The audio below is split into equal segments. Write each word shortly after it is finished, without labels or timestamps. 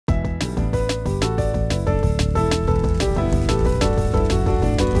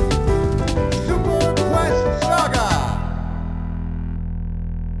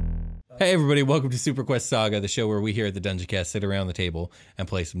Hey everybody, welcome to SuperQuest Saga, the show where we here at the Dungeoncast sit around the table and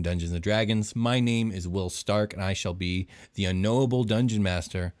play some Dungeons & Dragons. My name is Will Stark, and I shall be the unknowable Dungeon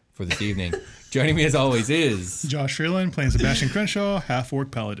Master for this evening. Joining me as always is... Josh Freeland playing Sebastian Crenshaw, half-orc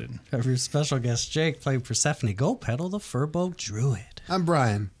paladin. Our special guest Jake playing Persephone Goldpetal, the Furbolg Druid. I'm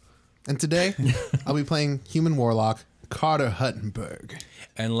Brian, and today I'll be playing Human Warlock Carter Huttenberg.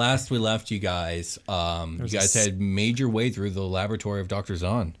 And last we left you guys, had made your way through the laboratory of Dr.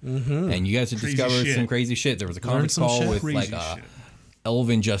 Zahn. And you guys had discovered some crazy shit. There was a conference call with like a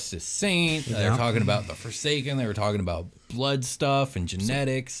Elven Justice Saint. They were talking about the Forsaken. They were talking about blood stuff and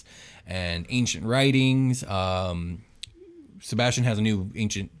genetics and ancient writings. Sebastian has a new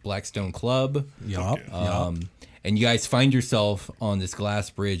ancient Blackstone club. And you guys find yourself on this glass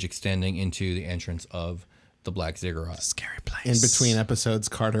bridge extending into the entrance of the Black Ziggurat. Scary place. In between episodes,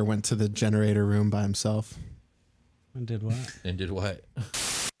 Carter went to the generator room by himself. And did what?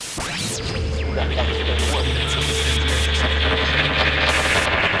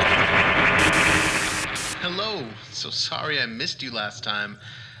 Hello. So sorry I missed you last time.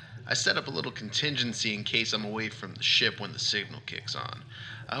 I set up a little contingency in case I'm away from the ship when the signal kicks on.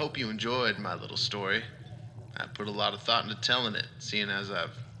 I hope you enjoyed my little story. I put a lot of thought into telling it, seeing as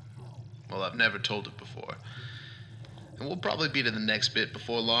I've never told it before. And we'll probably be to the next bit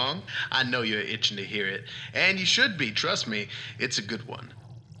before long. I know you're itching to hear it. And you should be, trust me. It's a good one.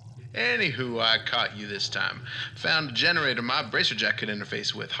 Anywho, I caught you this time. Found a generator my bracerjack could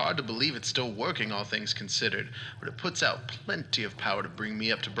interface with. Hard to believe it's still working, all things considered. But it puts out plenty of power to bring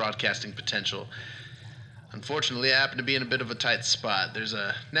me up to broadcasting potential. Unfortunately, I happen to be in a bit of a tight spot. There's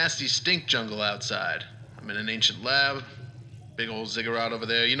a nasty stink jungle outside. I'm in an ancient lab. Big old ziggurat over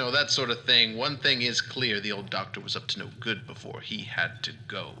there, you know, that sort of thing. One thing is clear, the old doctor was up to no good before he had to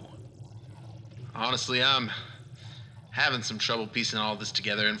go. Honestly, I'm having some trouble piecing all this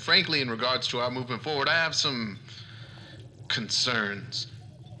together, and frankly, in regards to our movement forward, I have some concerns.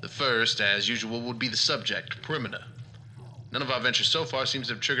 The first, as usual, would be the subject, Primita. None of our ventures so far seems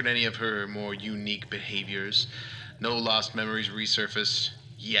to have triggered any of her more unique behaviors. No lost memories resurfaced,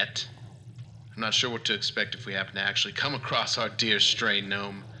 yet. I'm not sure what to expect if we happen to actually come across our dear stray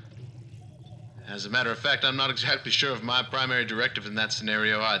gnome. As a matter of fact, I'm not exactly sure of my primary directive in that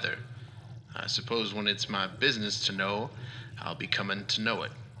scenario either. I suppose when it's my business to know, I'll be coming to know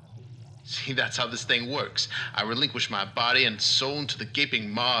it. See, that's how this thing works. I relinquish my body and soul into the gaping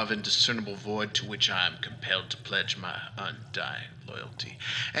maw of indiscernible void to which I am compelled to pledge my undying loyalty.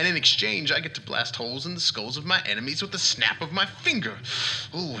 And in exchange, I get to blast holes in the skulls of my enemies with the snap of my finger.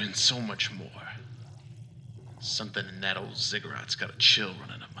 Ooh, and so much more. Something in that old ziggurat's got a chill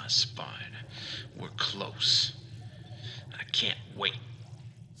running up my spine. We're close. I can't wait.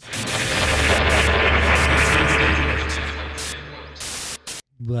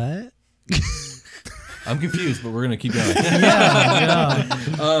 What? I'm confused, but we're going to keep going.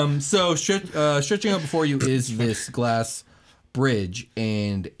 So stretching out before you is this glass bridge,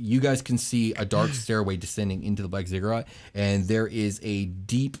 and you guys can see a dark stairway descending into the Black Ziggurat, and there is a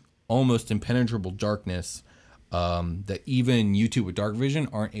deep, almost impenetrable darkness that even you two with dark vision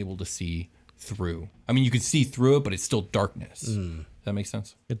aren't able to see through. I mean, you can see through it, but it's still darkness. Does that make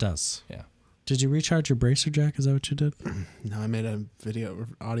sense? It does. Yeah. Did you recharge your bracerjack? Is that what you did? No, I made a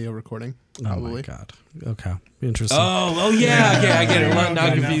audio recording. Probably. Oh my god. Okay. Interesting. Oh yeah. Okay, I get it. I'm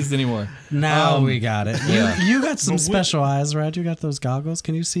not confused anymore. Now we got it. You got some special eyes, right? You got those goggles.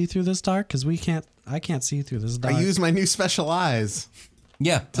 Can you see through this dark? Because I can't see through this dark. I use my new special eyes.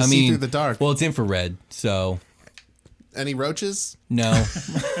 Yeah. To see through the dark. Well, it's infrared, so. Any roaches? No.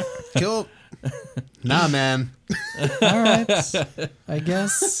 Kill. Nah, man. All right. I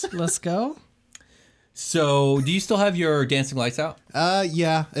guess let's go. So, do you still have your dancing lights out?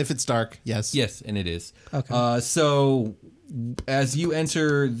 Yeah, if it's dark, yes. Yes, and it is. Okay. So, as you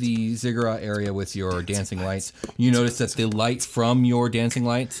enter the ziggurat area with your dancing lights, you notice that the light from your dancing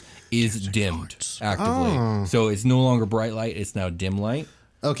lights is dimmed actively. Oh. So, it's no longer bright light, it's now dim light.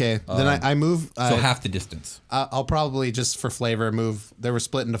 Okay, then I move. So, half the distance. I'll probably, just for flavor, move. They were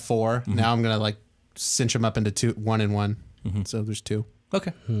split into 4. Now I'm going to, cinch them up into 2, 1 and 1. So there's 2.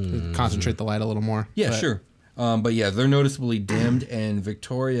 Okay. Concentrate the light a little more. Yeah, sure. But yeah, they're noticeably dimmed, and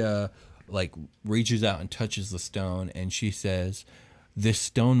Victoria reaches out and touches the stone, and she says, "This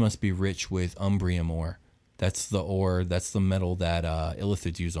stone must be rich with umbrium ore. That's the ore. That's the metal that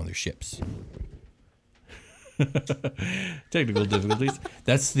illithids use on their ships." Technical difficulties.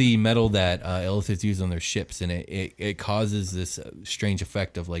 That's the metal that illithids use on their ships, and it causes this strange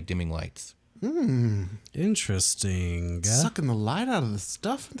effect of dimming lights. Interesting. Sucking the light out of the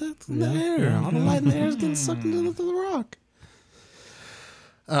stuff in the air. All the light in the air is getting sucked into the rock.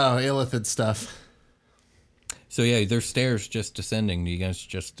 Oh, illithid stuff. So yeah, there's stairs just descending. Do you guys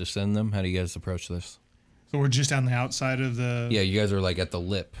just descend them? How do you guys approach this? So we're just on the outside of the. Yeah, you guys are like at the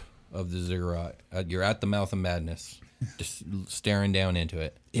lip of the ziggurat. You're at the mouth of madness, just staring down into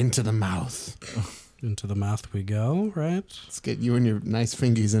it. Into the mouth. Into the mouth we go, right? Let's get you and your nice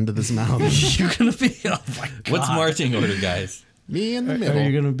fingies into this mouth. You're gonna be. Oh my god. What's marching order, guys? Me in the middle. Are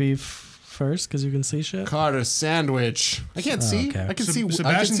you gonna be first because you can see shit? Carter sandwich. I can't see. okay. I can see. I can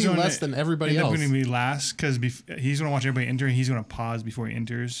Sebastian's see gonna less than everybody end else. up going to be last because he's going to watch everybody enter, and he's going to pause before he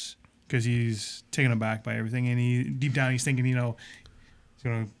enters because he's taken aback by everything, and deep down he's thinking, he's going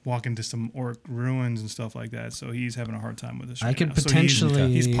to walk into some orc ruins and stuff like that. So he's having a hard time with this. I right could now. So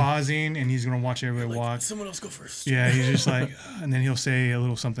potentially. he's pausing, and he's going to watch everybody walk. Someone else go first. Yeah, he's just like, and then he'll say a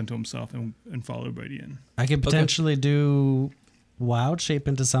little something to himself and follow everybody in. I could potentially do wild shape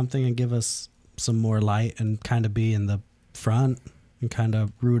into something and give us some more light and kind of be in the front and kind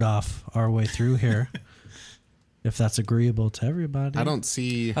of root off our way through here. If that's agreeable to everybody. I don't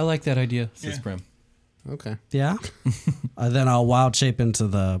see. I like that idea, says Prim. Okay. Yeah. Then I'll wild shape into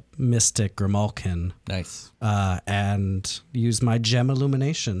the mystic Grimalkin. Nice. And use my gem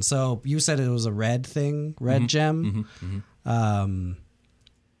illumination. So you said it was a red thing, red gem.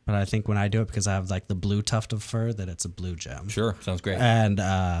 But I think when I do it, because I have like the blue tuft of fur, that it's a blue gem. Sure, sounds great. And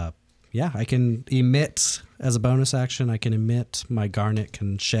I can emit as a bonus action. I can emit. My garnet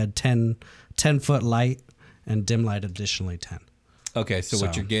can shed 10 foot light, and dim light additionally 10. Okay, so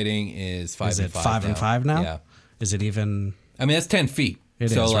what you're getting is 5 Is and it 5 5 and 5 now? Yeah. Is it even? I mean, that's 10 feet. It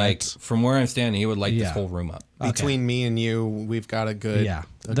so, is, like, right? from where I'm standing, he would light this Yeah. whole room up. Between me and you, we've got a good. Yeah.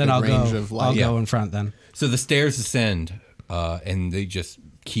 A Then good I'll range go. of I'll light. go in front then. So the stairs ascend, and they just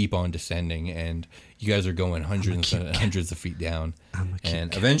keep on descending, and you guys are going hundreds of feet down.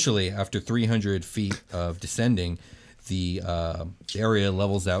 And eventually, after 300 feet of descending, the area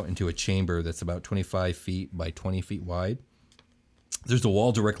levels out into a chamber that's about 25 feet by 20 feet wide. There's a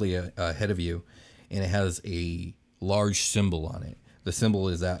wall directly ahead of you, and it has a large symbol on it. The symbol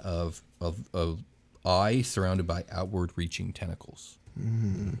is that of eye surrounded by outward-reaching tentacles.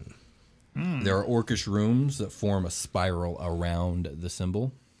 There are orcish rooms that form a spiral around the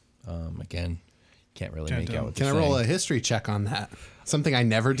symbol. Again, can't really make out what Can they're I roll saying. a history check on that? Something I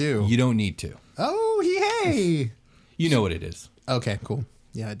never do. You don't need to. Oh, yay! You know what it is. Okay, cool.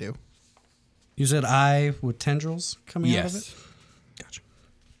 Yeah, I do. You said eye with tendrils coming out of it? Yes. Gotcha.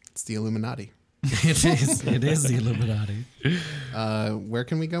 It's the Illuminati. It is. It is the Illuminati. Where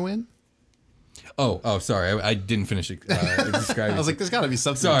can we go in? Oh, sorry. I didn't finish describing. I was like, there's got to be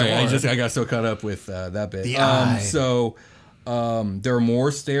something. sorry. I door. got so caught up with that bit. The eye. So there are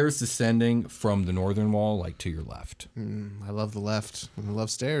more stairs descending from the northern wall, like to your left. I love the left. I love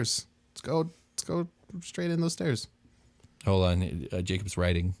stairs. Let's go straight in those stairs. Hold on, Jacob's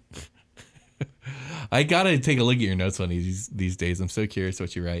writing. I gotta take a look at your notes on these days. I'm so curious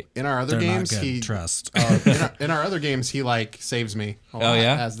what you write. In our other They're games, not good. he Trust. in our other games he like saves me. a lot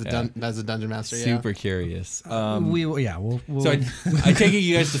yeah? as the dungeon master. Super curious. We'll So I take it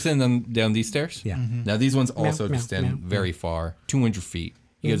you guys descend down these stairs? Yeah. Now these ones also meow, descend meow. very far, 200 feet.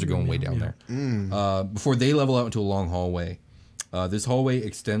 You guys are going way down there. Before they level out into a long hallway. This hallway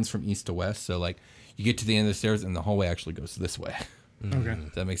extends from east to west. So like you get to the end of the stairs and the hallway actually goes this way. Okay.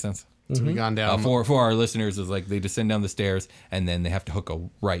 Does that make sense? So we've gone down. For our listeners, is like they descend down the stairs and then they have to hook a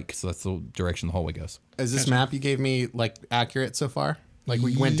right, so that's the direction the hallway goes. Is this map you gave me like accurate so far? Like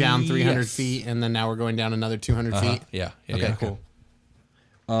we went down 300 Yes. feet and then now we're going down another 200 feet. Yeah. Okay, yeah. cool.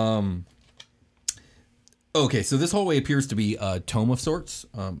 Okay, so this hallway appears to be a tome of sorts.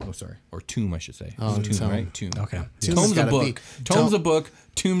 Or tomb, I should say. Oh, tomb, tome. right? Tomb. Okay. Tome's a gotta book. be- Tome's a book.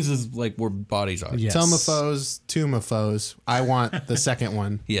 Tombs is like where bodies are. Yes. Tome of foes, tomb of foes. I want the second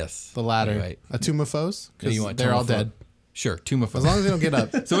one. Yes. The latter. You're right. A tomb of foes? So you want they're tomb all of foe? dead. Sure, tomb of As long as they don't get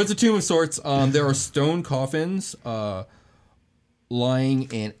up. So it's a tomb of sorts. There are stone coffins lying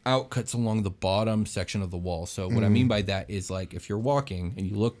and outcuts along the bottom section of the wall. So what I mean by that is like if you're walking and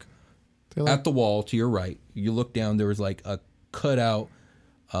you look They're like- at the wall to your right, you look down, there was like a cutout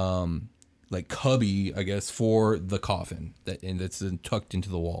like cubby, I guess, for the coffin that's then tucked into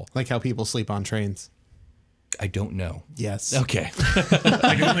the wall. Like how people sleep on trains. I don't know. Yes. Okay.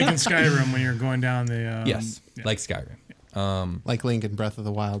 like in Skyrim when you're going down the. Yes. yeah. Like Skyrim. Like Link in Breath of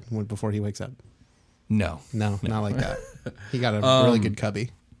the Wild before he wakes up. No. No, not like that. He got a really good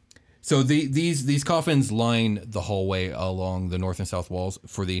cubby. So these coffins line the hallway along the north and south walls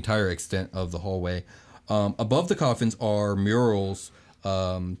for the entire extent of the hallway. Above the coffins are murals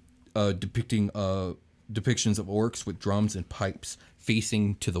depicting depictions of orcs with drums and pipes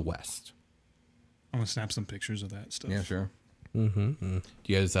facing to the west. I'm gonna snap some pictures of that stuff. Yeah, sure. Do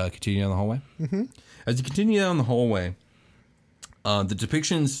you guys continue down the hallway? Mm-hmm. As you continue down the hallway, the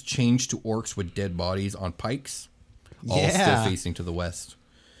depictions change to orcs with dead bodies on pikes, all still facing to the west.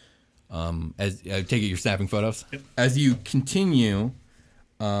 As I take it, you're snapping photos. Yep. As you continue,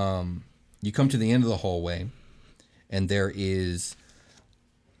 you come to the end of the hallway, and there is.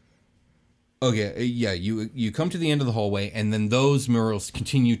 Okay, yeah, you come to the end of the hallway, and then those murals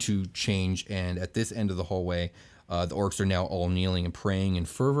continue to change. And at this end of the hallway, the orcs are now all kneeling and praying in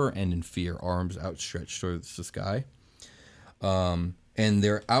fervor and in fear, arms outstretched towards the sky. And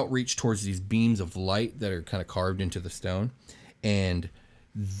they're outreach towards these beams of light that are kind of carved into the stone. And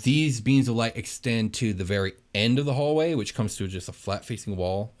these beams of light extend to the very end of the hallway, which comes to just a flat-facing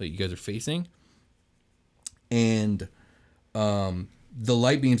wall that you guys are facing. And the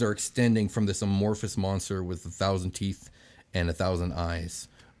light beams are extending from this amorphous monster with 1,000 teeth and 1,000 eyes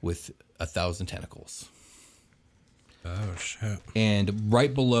with 1,000 tentacles. Oh, shit. And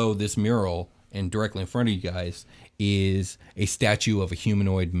right below this mural and directly in front of you guys is a statue of a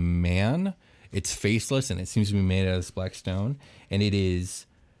humanoid man. It's faceless and it seems to be made out of this black stone. And it is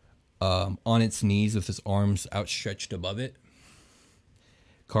on its knees with its arms outstretched above it.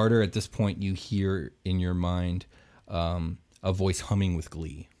 Carter, at this point, you hear in your mind a voice humming with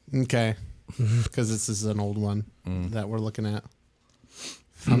glee. Okay. Because this is an old one that we're looking at.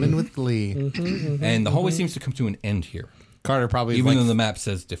 Humming with glee. And the hallway seems to come to an end here. Carter probably Even though the map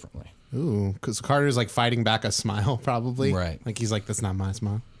says differently. Ooh, because Carter's like fighting back a smile, probably. Right. Like he's like, that's not my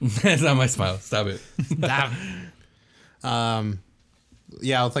smile. That's not my smile. Stop it.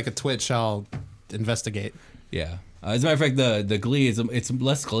 Yeah, with like a twitch, I'll investigate. Yeah. As a matter of fact, the glee is it's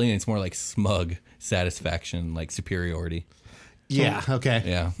less glee and it's more like smug satisfaction, like superiority. Yeah. Okay.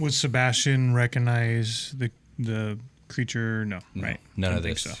 Yeah. Would Sebastian recognize the creature? No, right? None of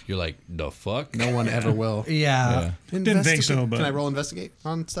Didn't this. think so. You're like, the fuck? No one ever will. Yeah. Didn't think so, but Can I roll investigate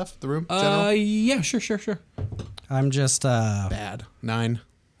on stuff? The room? General? Yeah, sure. I'm just Bad. 9.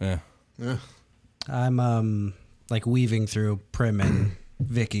 Yeah. Yeah. I'm like weaving through Prim and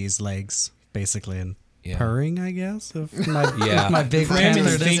Vicky's legs, basically, and Yeah. purring, I guess. If my, Yeah. if my big Prim panther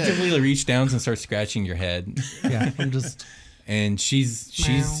does it. instinctively reach down and starts scratching your head. Yeah, I'm just And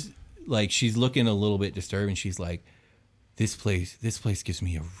she's like, she's looking a little bit disturbed and she's like, this place gives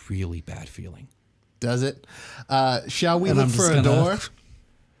me a really bad feeling. Does it? Shall we And look I'm for just a door?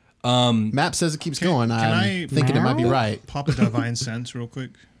 gonna- Map says it keeps going. I I'm thinking it might be right. pop a divine sense real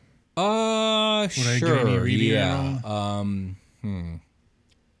quick? Sure. I get any reading at Yeah.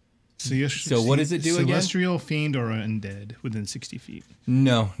 So what does it do again? Celestial, fiend, or undead within 60 feet.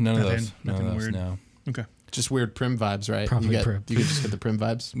 No, none of Nothing- those. None nothing of those, weird. no. Okay. Just weird Prim vibes, right? Probably Prim. You just get the Prim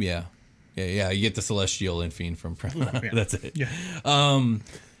vibes. Yeah. You get the celestial and fiend from That's it. Yeah.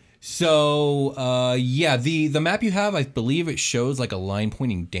 The map you have, I believe it shows like a line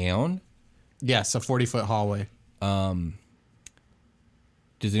pointing down. Yes, a 40-foot hallway.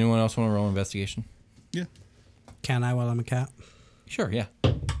 Does anyone else want to roll investigation? Yeah. can I while I'm a cat? Sure, yeah.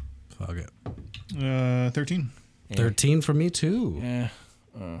 Fuck it. 13. 13 for me too. Yeah.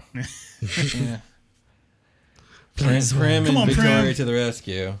 Please, Prim Come and on, Victoria Prim. to the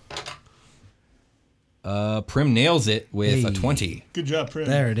rescue. Prim nails it with a Hey. 20. Good job, Prim.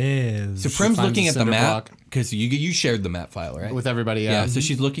 There it is. So Prim's finds looking the at the cinder map block. because you shared the map file, right? With everybody, Yeah. So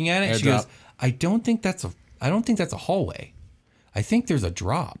she's looking at it. She Airdrop. goes, I don't think that's a hallway. I think there's a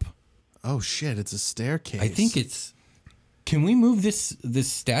drop. Oh shit! It's a staircase. I think it's. Can we move this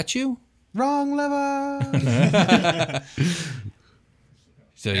statue? wrong lever.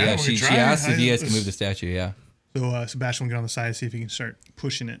 So Yeah, yeah, we she can try. asked if you guys can move the statue. Yeah. So Sebastian will get on the side, see if he can start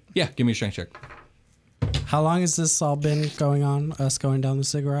pushing it. Yeah. Give me a strength check. How long has this all been going on? Us going down the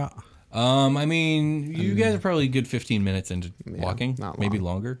Ziggurat? I mean, you guys are probably a good 15 minutes into walking, not maybe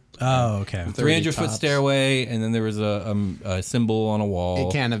long. longer. Oh, okay. 300-foot tops. stairway, and then there was a symbol on a wall.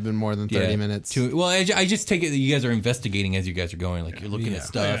 It can't have been more than 30 minutes. I just take it that you guys are investigating as you guys are going. Like you're looking at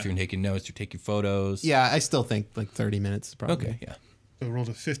stuff, Yeah. you're taking notes, you're taking photos. Yeah, I still think like 30 minutes is probably. Okay. Yeah. So rolled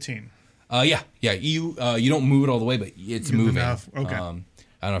a 15. Yeah. You don't move it all the way, but it's Good moving. enough. Okay. I don't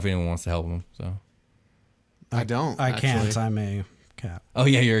know if anyone wants to help him. So. I don't. I actually. can't. I'm a cat. Oh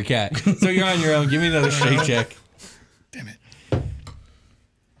yeah, you're a cat. So you're on your own. Give me another strength check. Damn it.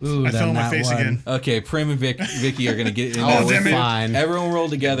 Ooh, I fell on my that face one. again. Okay, Prim and Vicky are gonna get in Oh, there damn with it. fine. everyone roll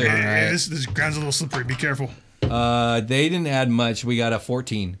together. Hey, this ground's a little slippery. Be careful. They didn't add much. We got a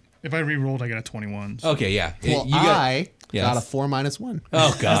 14. If I re-rolled, I got a 21. So. Okay, yeah. Well, You got- I Yes. got a 4-1.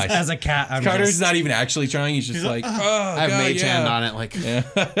 Oh gosh. As a cat, I'm Carter's just, not even actually trying. He's just like, oh, I have God, mage yeah. hand on it.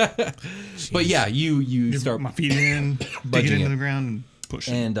 Like, But yeah, you Get start my feet in, dig it budging into it. the ground, and push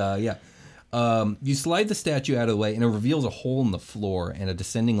it. and You slide the statue out of the way, and it reveals a hole in the floor and a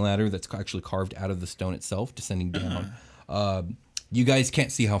descending ladder that's actually carved out of the stone itself, descending down. You guys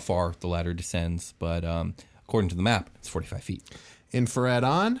can't see how far the ladder descends, but according to the map, it's 45 feet. Infrared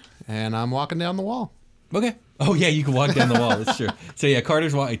on, and I'm walking down the wall. Okay. Oh yeah, you can walk down the wall. That's true. So yeah,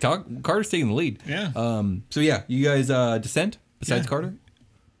 Carter's taking the lead. Yeah. So yeah, you guys descend besides Carter.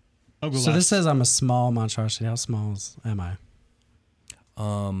 I'll go So last. this says I'm a small monstrosity. How small am I?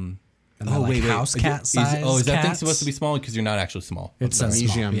 Am I like house cat size? Is that thing cats? supposed to be small? Because you're not actually small. It says small.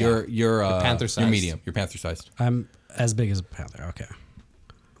 medium. Yeah. You're panther You're sized. medium. You're panther sized. I'm as big as a panther. Okay.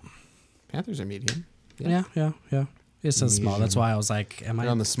 Panthers are medium. Yeah. It says small. That's why I was like, am I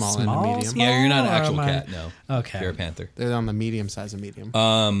You're on the small end of medium. Yeah, you're not an or actual am I- cat. No. Okay. You're a panther. They're on the medium size of medium.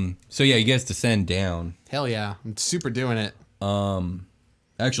 So yeah, you guys descend down. Hell yeah. I'm super doing it.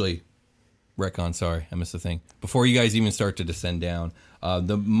 Actually, retcon. Sorry, I missed the thing. Before you guys even start to descend down,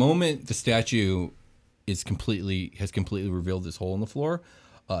 the moment the statue has completely revealed this hole in the floor,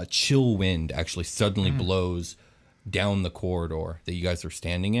 chill wind actually suddenly blows down the corridor that you guys are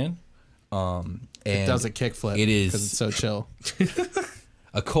standing in. It does a kickflip. It is because it's so chill.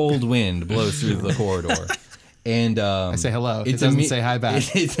 a cold wind blows through the corridor, and I say hello. It doesn't say hi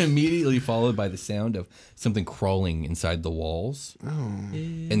back. It's immediately followed by the sound of something crawling inside the walls,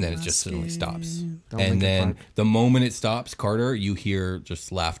 and then it just suddenly stops. Don't And make it then bark. the moment it stops, Carter, you hear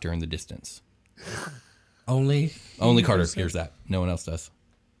just laughter in the distance. Only Only Carter hears that. No one else does.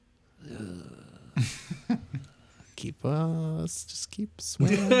 Just keep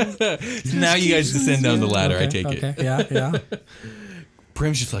sweating. Now you guys descend down the ladder. I take okay. it. Yeah.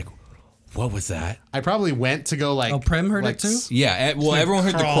 Prim's just like, what was that? I probably went to go like. Oh, Prim heard like, it too? Yeah. Well, like everyone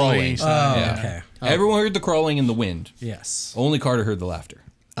heard the crawling crawling. sound. Yeah. Okay. Everyone heard the crawling and the wind. Yes. Only Carter heard the laughter.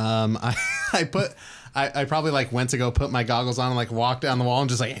 I probably like went to go put my goggles on and like walked down the wall and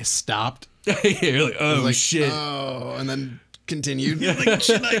just like stopped. You're like, oh Like, shit. Oh, and then continued. Like,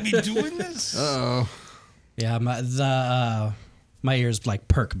 should I be doing this? Oh, Yeah, my ears like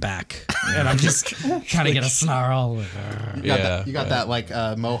perk back, and I'm just kind of get a snarl. you got that like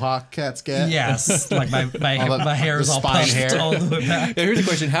mohawk cats get. Yes, like my the hair is all spine pushed hair. all the way back. Here's a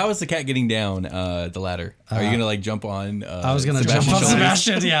question: how is the cat getting down the ladder? Are you gonna like jump on? I was gonna jump on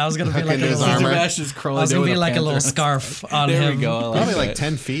Sebastian. Yeah, I was gonna be like into a his little, armor. Sebastian's I crawling. was gonna down be with like a panther. little scarf on There him. we go. I like Probably that. like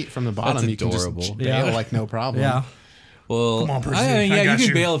 10 feet from the bottom. That's You can adorable. just bail Yeah. like no problem. Yeah, Well, Come on, Percy. I mean, I yeah, got you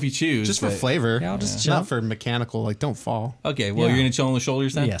can you. bail if you choose. Just for but- flavor. Yeah, I'll just Not chill. for mechanical. Like, don't fall. Okay, well, Yeah. you're gonna chill on the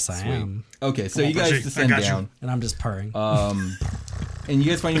shoulders then. yes, I Sweet. am, Okay, so Come on, you guys Percy. I descend got you. down, and I'm just purring. and you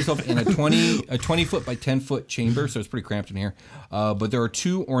guys find yourself in a 20 foot by 10 foot chamber. So it's pretty cramped in here. But there are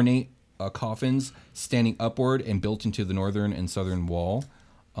two ornate coffins standing upward and built into the northern and southern wall.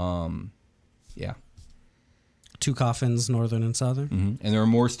 Yeah. 2 coffins, northern and southern. And there are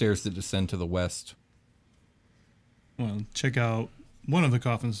more stairs that descend to the west. Well, check out one of the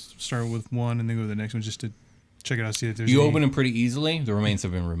coffins. Start with one and then go to the next one just to check it out. See if there's. You any- open them pretty easily. The remains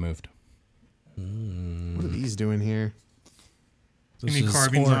have been removed. What are these doing here? This any is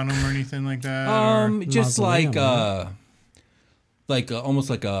carvings orc. on them or anything like that. or- Just Mausoleum, almost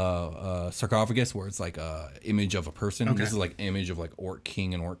like a sarcophagus where it's like a image of a person. Okay. This is like image of like orc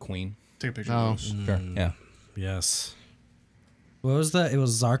king and orc queen. Take a picture Oh. of those. Sure. Yeah. Yes. What was that? It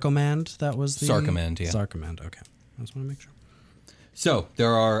was Zarkomand. That was the Sarkomand, yeah. Zarkomand. Okay, I just want to make sure. So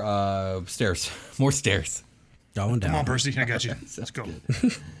there are stairs, more stairs. Going down. Come on, Percy. I got you. Let's go.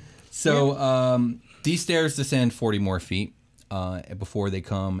 So these stairs descend 40 more feet before they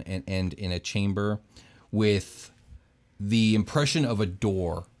come and end in a chamber with the impression of a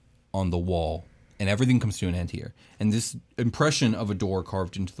door on the wall. And everything comes to an end here. And this impression of a door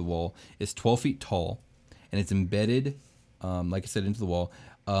carved into the wall is 12 feet tall. And it's embedded, like I said, into the wall.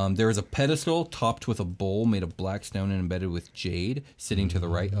 There is a pedestal topped with a bowl made of black stone and embedded with jade sitting to the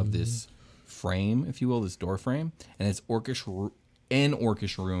right of this frame, if you will, this door frame. And it's orcish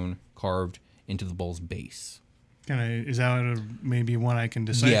rune carved into the bowl's base. Is that maybe one I can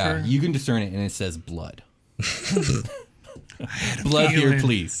decipher? Yeah, you can discern it, and it says blood. Blood here, feeling.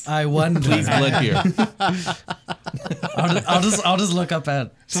 please. I wonder. Please, blood here. I'll just look up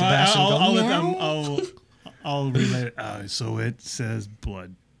at So Sebastian. I'll relay it. So it says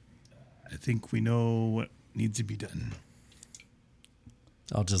blood. I think we know what needs to be done.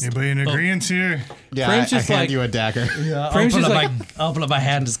 I'll just. Anybody in agreement here? Yeah, Prim's I just hand like- you a dagger. Yeah, I'll Prim's open, just up like- I'll open up my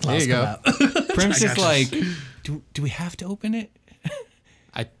hand as close There you to go. that. Prim's just got like, this. do we have to open it?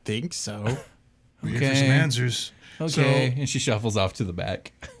 I think so. We're here for some answers. Okay. And she shuffles off to the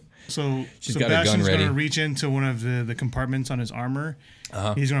back. So She's got her gun Sebastian's ready. going to reach into one of the compartments on his armor.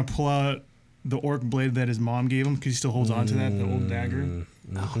 He's going to pull out the orc blade that his mom gave him, because he still holds on to that, the old dagger. And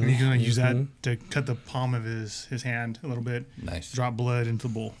he's gonna use that to cut the palm of his hand a little bit. Nice. Drop blood into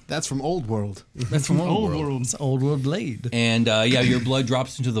the bowl. That's from Old World. That's from Old World. It's Old World Blade. And your blood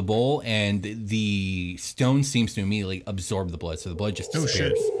drops into the bowl, and the stone seems to immediately absorb the blood. So the blood just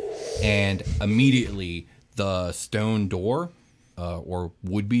disappears. And immediately the stone door, or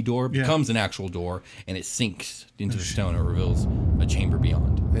would-be door, becomes an actual door, and it sinks into the stone. It reveals a chamber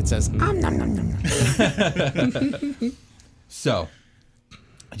beyond. It says, nom, nom, nom. So,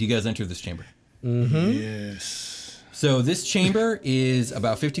 do you guys enter this chamber? Yes. So this chamber is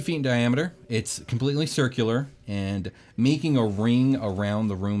about 50 feet in diameter. It's completely circular, and making a ring around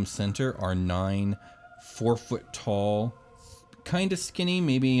the room's center are 9 4-foot-tall, kind of skinny,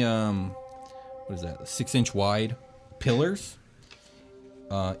 maybe 6-inch wide pillars.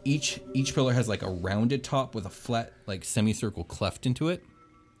 Each pillar has like a rounded top with a flat, like semicircle cleft into it,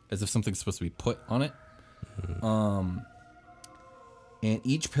 as if something's supposed to be put on it. And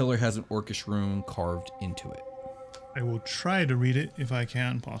each pillar has an orcish rune carved into it. I will try to read it if I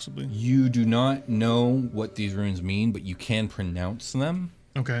can, possibly. You do not know what these runes mean, but you can pronounce them.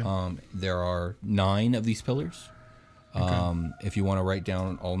 Okay. There are 9 of these pillars. Okay. If you want to write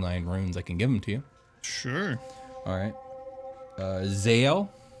down all 9 runes, I can give them to you. Sure. All right. Zael,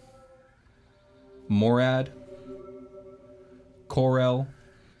 Morad, Korel,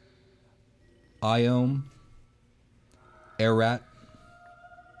 Iom, Erat,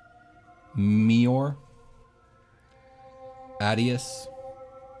 Mior, Adius,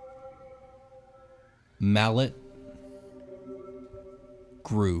 Mallet,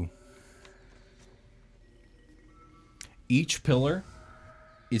 Gru. Each pillar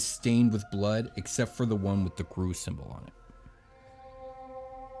is stained with blood except for the one with the Gru symbol on it.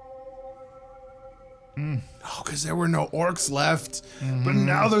 Oh, because there were no orcs left. But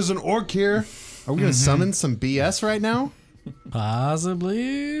now there's an orc here. Are we going to summon some BS right now?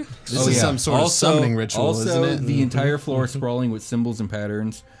 Possibly. This is some sort of summoning ritual, isn't it? The entire floor is sprawling with symbols and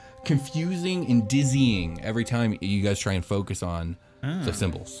patterns, confusing and dizzying every time you guys try and focus on the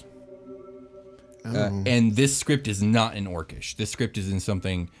symbols. And this script is not in Orcish. This script is in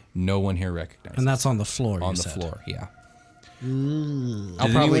something no one here recognizes. And that's on the floor. On the floor, yeah. I'll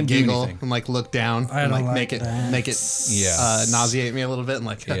probably giggle and like look down and like make it nauseate me a little bit and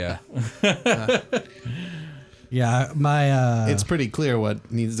like Yeah. Yeah, my it's pretty clear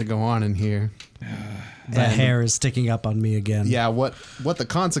what needs to go on in here. the hair is sticking up on me again. Yeah, what the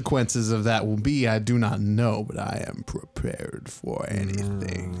consequences of that will be, I do not know, but I am prepared for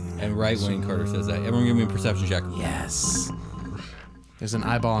anything. And right when Carter says that, everyone give me a perception check. Yes. There's an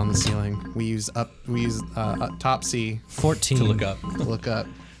eyeball on the ceiling. We use top C 14 To look up. to look up.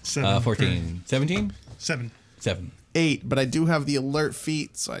 14. 17? 7. 7. 8, but I do have the alert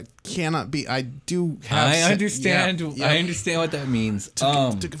feat, so I cannot be. I do have. I understand. Yeah. I understand what that means.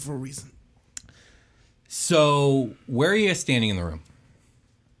 Took it for a reason. So, where are you guys standing in the room?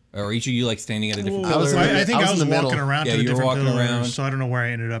 Or are each of you like standing at a different I pillar? think I was in the walking middle. around Yeah, to the you were different walking pillars, around. so I don't know where I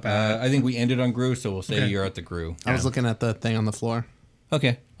ended up at. I think we ended on Gru, so we'll say Okay. you're at the Gru. I was looking at the thing on the floor.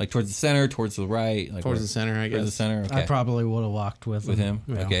 Okay, like towards the center, towards the right, like Towards the center, I Towards the guess. center. Okay. I probably would have walked with him.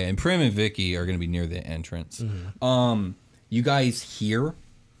 Yeah. Okay, and Prim and Vicky are going to be near the entrance. You guys hear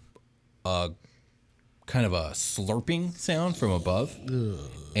a kind of a slurping sound from above,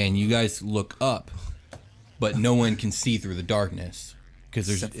 and you guys look up, but no one can see through the darkness because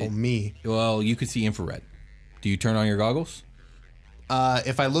there's Except for me. Well, you can see infrared. Do you turn on your goggles?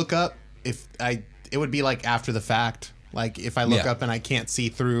 If I look up, it would be like after the fact. Like if I look Yeah. up and I can't see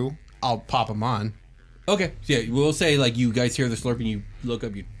through, I'll pop them on. Okay, so yeah, we'll say like you guys hear the slurping, you look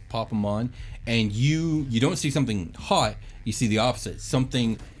up, you pop them on, and you don't see something hot, you see the opposite.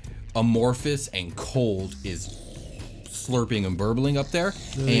 Something amorphous and cold is slurping and burbling up there,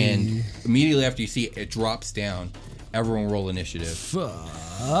 and immediately after you see it, it drops down. Everyone roll initiative.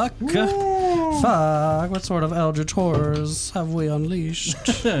 Fuck. Fuck. What sort of eldritch horrors have we unleashed?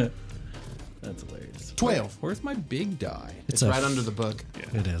 That's hilarious. 12. Where's my big die? It's right under the book.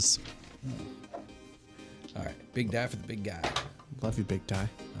 It is. All right, big die for the big guy. Love you, big tie.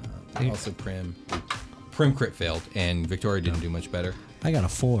 Also Prim crit failed, and Victoria didn't do much better. I got a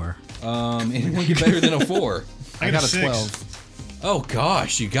 4. Anyone get better than a 4? I got a 6. 12. Oh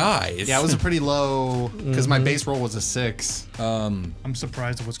gosh, you guys. Yeah, it was a pretty low because my base roll was a 6. I'm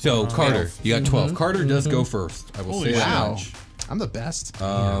surprised at what's So going on. Carter, you got 12. Carter does go first. I will Holy say that Wow. much. I'm the best.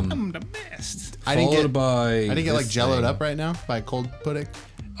 I'm the best. I didn't Followed get by I didn't get like this jelloed thing. up right now by cold pudding.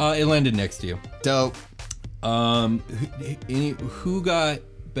 It landed next to you. Dope. Who got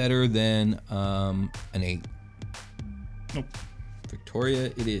better than an 8? Nope. Victoria,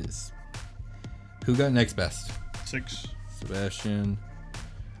 it is. Who got next best? 6. Sebastian,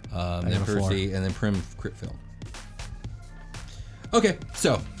 then got a 4. Percy, and then Prim crit failed. Okay,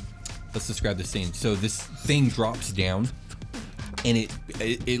 so let's describe this scene. So this thing drops down, and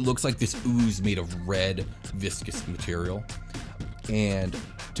it looks like this ooze made of red viscous material. And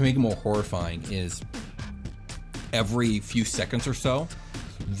to make it more horrifying is every few seconds or so,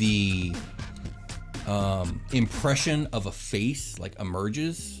 the impression of a face like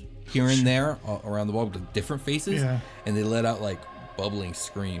emerges here and there around the wall with different faces, and they let out like bubbling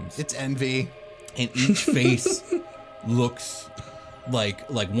screams. It's envy. And each face looks like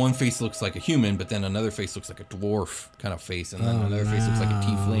one face looks like a human, but then another face looks like a dwarf kind of face, and then another face looks like a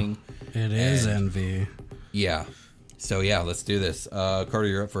tiefling. It is envy. Yeah. So yeah, let's do this. Carter,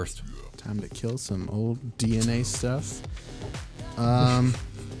 you're up first. Time to kill some old DNA stuff.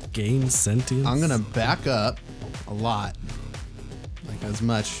 Gain sentience. I'm gonna back up a lot, like as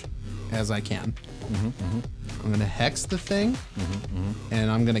much as I can. I'm gonna hex the thing,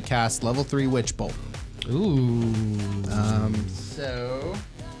 and I'm gonna cast level 3 Witch Bolt. Ooh. So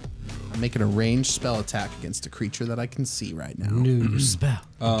I'm making a ranged spell attack against a creature that I can see right now. New spell.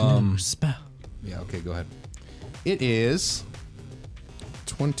 New spell. Yeah. Okay. Go ahead. It is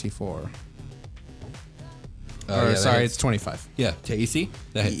 24. Yeah, that Sorry, hits. it's 25. Yeah. To AC.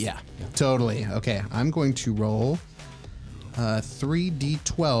 That hits. Yeah, totally. Okay, I'm going to roll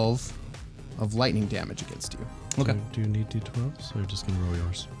 3d12 of lightning damage against you. Okay. Do you need d12s or are you just going to roll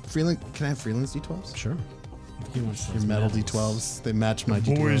yours? Freeland, can I have Freeland's d12s? Sure. Your metal d12s. They match my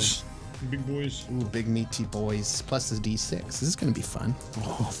d12s. Boys. Big boys. Ooh, big meaty boys. Plus the d6. This is going to be fun.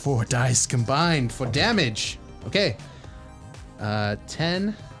 Oh, 4 dice combined for damage. Okay.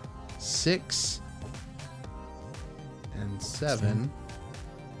 10, 6, and 7.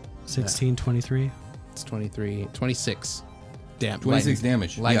 16, 23. It's 23, 26. Damn. 26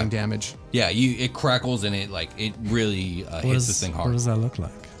 damage. Lightning Yeah. damage. Yeah. It crackles and it really hits this thing What hard. does that look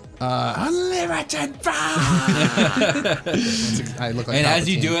like? Unlimited power! I look like And as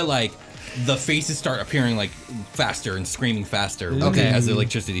you Palpatine. do it, like the faces start appearing like faster and screaming faster. Okay. As the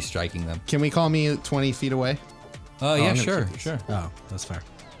electricity's striking them. Can we call me 20 feet away? Oh I'm yeah, gonna sure, keep these. sure. Oh, that's fair.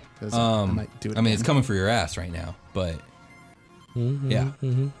 'Cause I might do it I mean, it's again. coming for your ass right now, but yeah,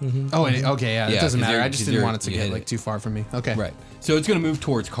 Oh, okay, yeah. It Yeah, doesn't 'cause matter. you're- I just 'cause didn't you're- want it to you get hit like it. too far from me. Okay. right. So it's gonna move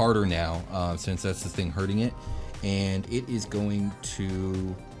towards Carter now, since that's the thing hurting it, and it is going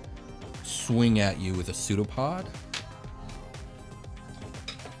to swing at you with a pseudopod.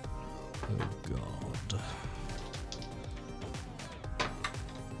 Oh, God.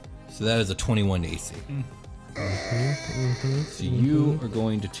 So that is a 21 to AC. So you are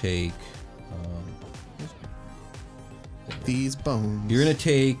going to take. These bones. You're gonna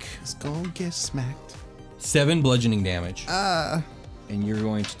take It's gonna get smacked. 7 bludgeoning damage. And you're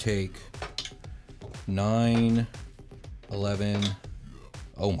going to take 9, 11.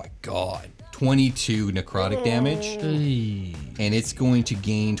 Oh my god. 22 necrotic damage. Hey. And it's going to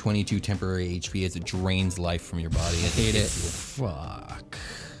gain 22 temporary HP as it drains life from your body. I hate it. Fuck.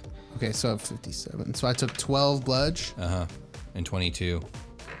 Okay, so I have 57. So I took 12 bludge And 22.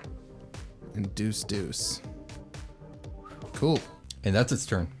 and deuce. Cool. And that's its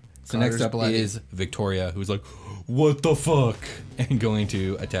turn. So Carter's next up bloody. is Victoria, who's like, what the fuck? And going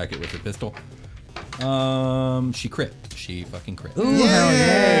to attack it with her pistol. She crit. She fucking crit. Ooh, hell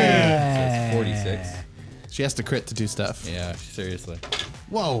So it's 46. She has to crit to do stuff. Yeah, seriously.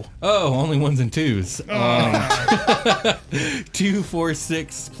 Whoa. Oh, only 1s and 2s. 2, 4,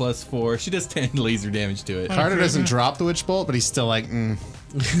 6 plus 4. She does 10 laser damage to it. Carter doesn't drop the witch bolt, but he's still like,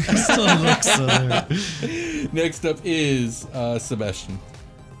 Still looks Next up is Sebastian.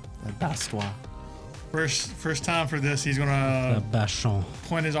 Bastois. First time for this, he's gonna Bachon.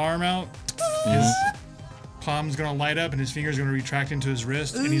 point his arm out. His palm's gonna light up, and his finger's gonna retract into his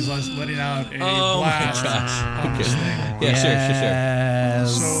wrist, and he's letting out a blast on this thing. Yeah,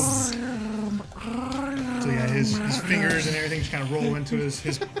 sure. So yeah, his fingers and everything just kind of roll into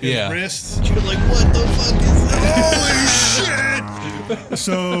his Yeah. wrist. You're like, what the fuck is that?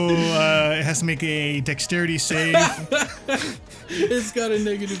 So it has to make a dexterity save. It's got a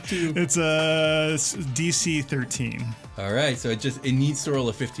 -2. It's a DC 13. All right, so it needs to roll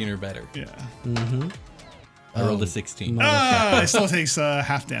a 15 or better. Yeah. I rolled a 16. It still takes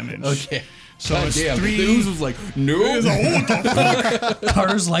half damage. Okay. So God it's damn, the 3. ooze was like, no.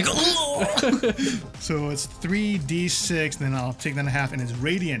 Carter's like, So it's 3d6, then I'll take that in half, and it's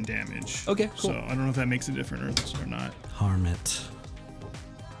radiant damage. Okay, cool. So I don't know if that makes a difference or not. harm it.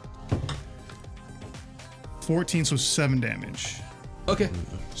 14, so 7 damage. Okay.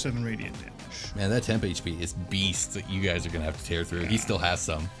 7 radiant damage. Man, that temp HP is beast that you guys are going to have to tear through. He still has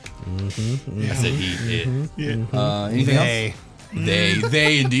some. I said he, it. Yeah. Anything Hey. else?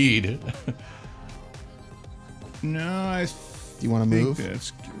 They indeed. No, I Do you want to think move?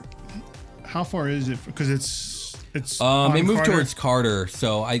 that's good. How far is it? Because it's They on moved Carter. towards Carter,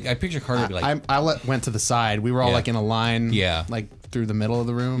 so I picture Carter be like, Went to the side. We were all Yeah. like in a line. Yeah. Like through the middle of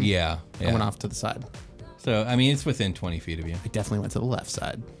the room. yeah. I went off to the side. So, I mean, it's within 20 feet of you. I definitely went to the left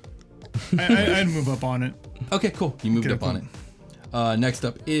side. I'd move up on it. Okay, cool. You moved Okay, up on it. Next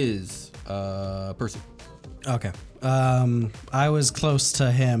up is Percy. Okay. I was close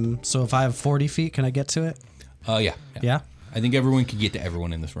to him, so if I have 40 feet, can I get to it? Yeah. Yeah. I think everyone could get to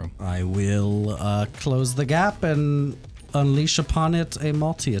everyone in this room. I will close the gap and unleash upon it a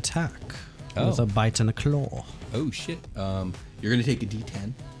multi-attack with Oh. a bite and a claw. Oh, shit. You're going to take a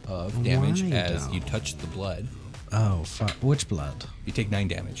d10 of damage Right as now. you touch the blood. Oh, fuck. Which blood? You take 9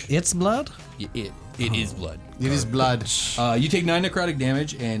 damage. It's blood? It is blood. It is blood. You take 9 necrotic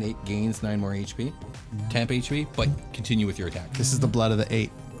damage and it gains 9 more HP. Temp HP, but continue with your attack. This is the blood of the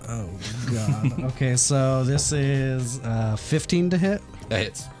 8. Oh, God. Okay, so this is 15 to hit. That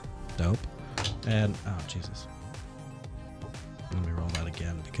hits. Dope. And, oh, Jesus. Let me roll that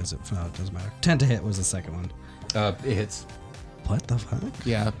again because it doesn't matter. 10 to hit was the second one. It hits. What the fuck?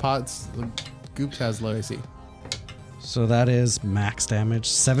 Yeah, Pots. Goop has low AC. So that is max damage.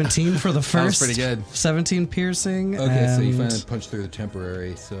 17 for the first. That was pretty good. 17 piercing. Okay, so you and- finally punch through the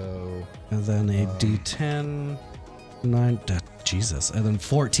temporary, so... And then a d10. 9. Jesus. And then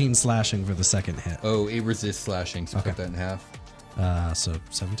 14 slashing for the second hit. Oh, it resists slashing, so cut that in half. So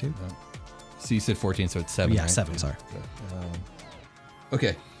 17? So you said 14, so it's 7, Yeah, right? 7, sorry.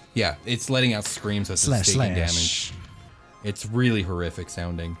 Okay. Yeah, it's letting out screams as Slash, it's taking slash. damage. It's really horrific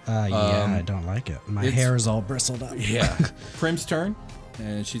sounding. Yeah, I don't like it. My it's- hair is all bristled up. Yeah. Prim's turn,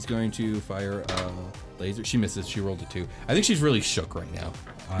 and she's going to fire a laser. She misses. She rolled a 2. I think she's really shook right now.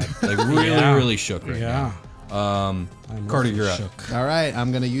 Like really shook right now. I'm Carter, really you're up. shook. All right,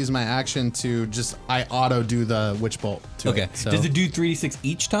 I'm gonna use my action to I auto do the witch bolt. To Okay. It, so Does it do 3d6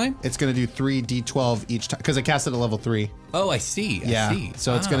 each time? it's gonna do 3d12 each time because I cast it at level 3. Oh, I see. Yeah. I see.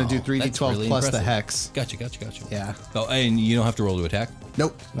 So it's gonna do Wow, 3d12 that's really plus the impressive. hex. Gotcha. Yeah. Oh, and you don't have to roll to attack?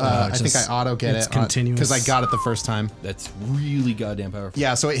 Nope. No, I it's think I just- auto get it's it continuous. because I got it the first time. That's really goddamn powerful.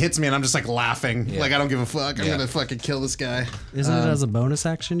 Yeah, so it hits me and I'm just like laughing. Yeah. Like I don't give a fuck. I'm Yeah. gonna fucking kill this guy. Isn't it as a bonus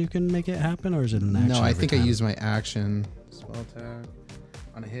action you can make it happen, or is it an action? No, I every think I time? use my action. Spell attack.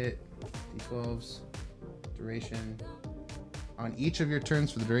 On a hit, d12s. Duration. On each of your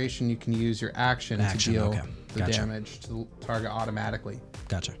turns for the duration, you can use your action to Action, deal okay. the Gotcha. damage to the target automatically.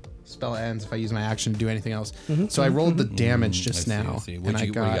 Gotcha. Spell ends if I use my action to do anything else. So I rolled the damage just I now. see. And What I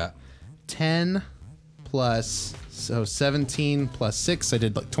you got? 10 plus, so 17 plus 6. I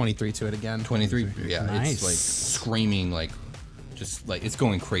did like 23 to it again. 23. Yeah, Nice. it's like screaming, like, just like it's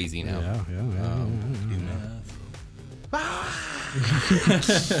going crazy now.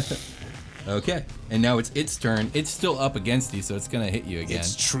 Okay, and now it's its turn. It's still up against you, so it's gonna hit you again.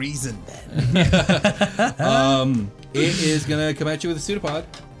 It's treason then. It is gonna come at you with a pseudopod.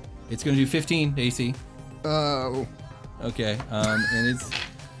 It's gonna do 15 AC. Oh. Okay, and it's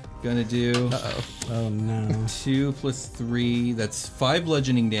gonna do Oh no. 2 plus 3. That's 5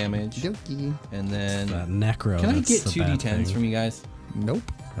 bludgeoning damage, Yoki. and then That necro. can I that's get the 2 bad d10s thing. from you guys? Nope.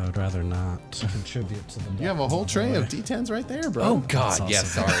 I would rather not contribute to the. You have a whole tray of D10s right there, bro. Oh God, also yeah.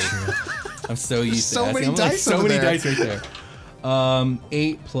 very Sorry, I'm so used to so asking. many I'm like, dice so over many there. dice right there.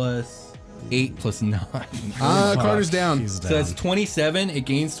 8 plus 8 plus 9. Carter's down. He's So down. that's 27. It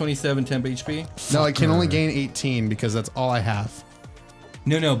gains 27 temp HP. No, I can only gain 18 because that's all I have.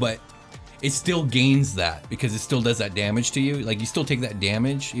 No, but it still gains that because it still does that damage to you. Like you still take that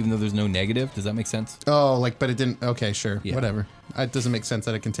damage even though there's no negative. Does that make sense? Oh, like, but it didn't. Okay, sure. Yeah. Whatever. It doesn't make sense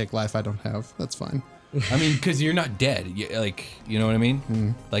that it can take life I don't have. That's fine. I mean, because you're not dead. Like, you know what I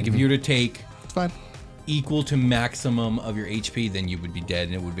mean? Like if you were to take It's fine. equal to maximum of your HP, then you would be dead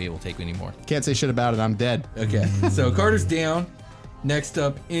and it would be able to take any more. Can't say shit about it. I'm dead. Okay, so Carter's down. Next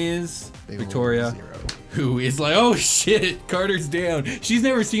up is Victoria, who is like, oh shit, Carter's down. She's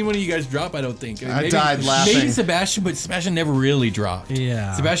never seen one of you guys drop, I don't think. I died laughing. Maybe Sebastian, but Sebastian never really dropped.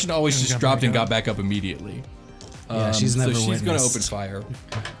 Yeah. Sebastian always just got dropped back and up. got back up immediately. Yeah, she's never So she's going to witnessed. open fire.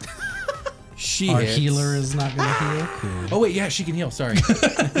 She Our hits. healer is not going to heal. Cool. Oh wait, yeah, she can heal. Sorry.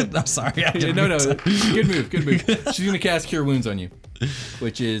 I'm sorry. I didn't no, mean to- good move, good move. She's going to cast Cure Wounds on you,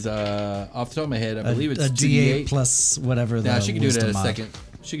 which is off the top of my head, I believe it's a 2d8 D8 plus whatever the Nah, she can do it at a wisdom mod. second.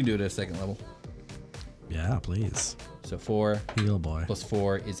 She can do it at a second level. Yeah, please. So 4 Heal boy. plus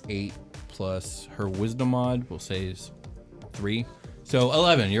 4 is 8 plus her wisdom mod, we'll say is 3. So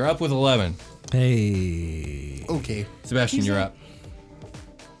 11. You're up with 11. Hey. Okay. Sebastian, you're up.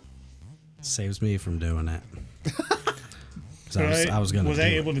 Saves me from doing it. 'Cause I was gonna. Was I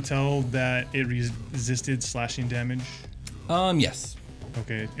able to tell that it resisted slashing damage? Yes.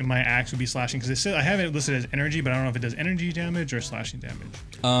 Okay, and my axe would be slashing because I have it listed as energy, but I don't know if it does energy damage or slashing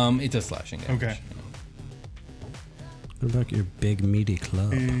damage. It does slashing damage. Okay. What about your big meaty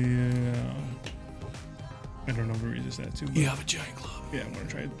club? Yeah. I don't know if it resists that too. You have a giant club. Yeah, I'm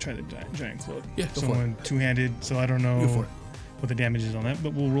gonna try the giant club. Yeah, go for Someone two-handed, so I don't know Go for it. what the damage is on that,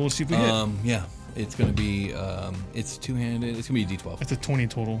 but we'll roll to see if we hit. Yeah. It's gonna be it's two-handed. It's gonna be a D12. That's a 20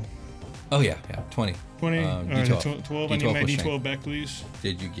 total. Oh yeah, 20. 20. D12. 12. I need my D12 back, please.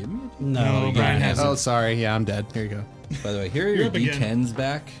 Did you give me a D12? No, you Brian don't has have it. Oh, sorry. Yeah, I'm dead. Here you go. By the way, here are You're your up again. D10s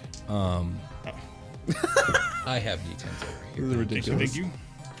back. I have D10s over here. This is ridiculous. Thank you.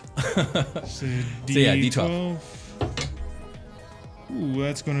 So, yeah, D12. Ooh,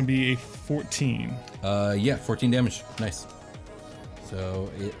 that's going to be a 14. 14 damage. Nice.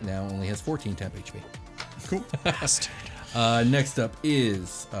 So it now only has 14 temp HP. Cool. Next up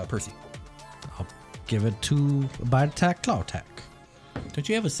is Percy. I'll give it 2 bite attack, claw attack. Don't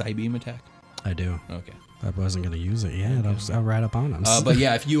you have a side beam attack? I do. Okay. I wasn't gonna use it yet. I was right up on him. But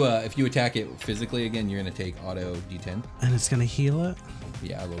yeah, if you attack it physically again, you're gonna take auto D10. And it's gonna heal it.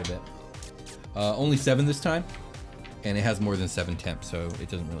 Yeah, a little bit. Only 7 this time, and it has more than 7 temp, so it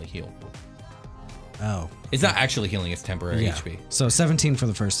doesn't really heal. Oh. It's not actually healing; it's temporary Yeah. HP. So 17 for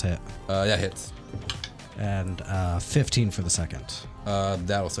the first hit, That hits. and 15 for the second.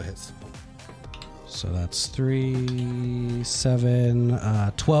 That also hits. So that's 3,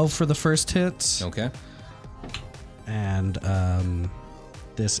 7, 12 for the first hit, Okay. and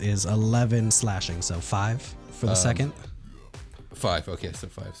this is 11 slashing, so 5 for the second. 5. Okay, so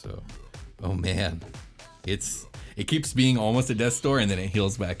 5. So, oh man, it keeps being almost a death store, and then it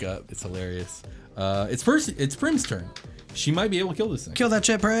heals back up. It's hilarious. It's Prim's turn. She might be able to kill this thing. Kill that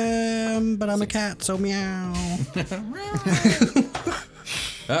shit, Prim, but I'm a cat, so meow.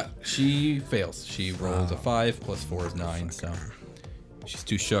 She fails. She rolls a 5 plus 4 is 9. So she's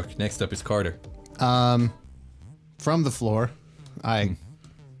too shook. Next up is Carter. From the floor, I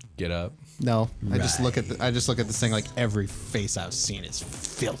Get up. no. I just look at this thing like every face I've seen is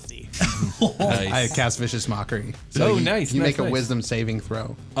filthy. I Nice. cast vicious mockery. Oh, nice, You nice, make a nice. wisdom saving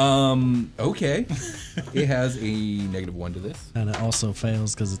throw. Okay. It has a -1 to this. And it also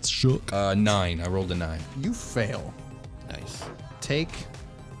fails because it's shook. 9. I rolled a 9. You fail. Nice. Take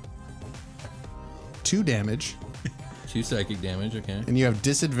 2 damage, 2 psychic damage. Okay. and you have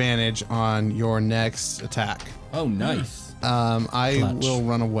disadvantage on your next attack. Oh, nice. I Clutch. will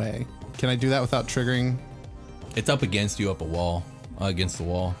run away. Can I do that without triggering? It's up against you, up a wall, against the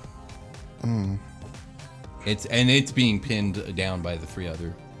wall. It's being pinned down by the 3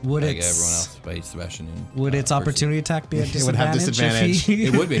 other. Would like its- everyone else, by Sebastian and. Would its Percy. opportunity attack be a It would have disadvantage? if he-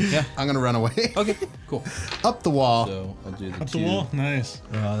 It would be. Yeah. I'm gonna run away. Okay. Cool. Up the wall. So I'll do the Up 2. the wall? Nice.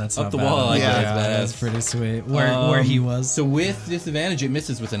 Oh, that's Up not the bad. wall, I like that. Yeah, That's that's pretty sweet. Where he was. So with disadvantage, it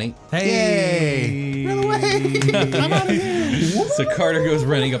misses with an 8. Hey! Run away. So Carter goes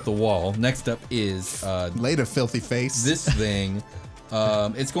running up the wall. Next up is Laid a filthy face. this thing.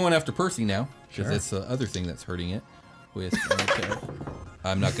 It's going after Percy now because it's the other thing that's hurting it. With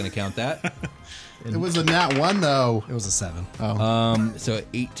I'm not going to count that. It was a nat 1 though. It was a 7. So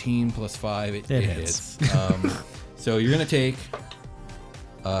 18 plus 5, it hits. So you're going to take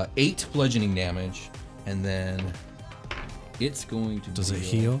 8 bludgeoning damage, and then it's going to. Does it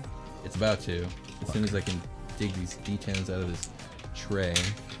deal- heal? It's about to. As soon as I can dig these D10s out of this tray.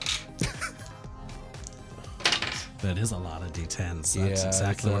 That is a lot of D10s. That's Yeah,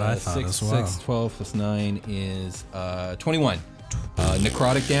 exactly it's, what I thought 6, as well. 6, 12 plus 9 is 21.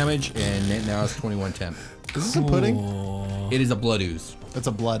 Necrotic damage, and now it's 21 temp. Is this a pudding? It is a blood ooze. It's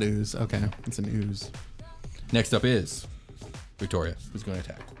a blood ooze. Okay, it's an ooze. Next up is Victoria, who's going to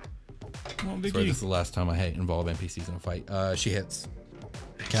attack. Come on, Sorry, Vicky. this is the last time I involve NPCs in a fight. She hits.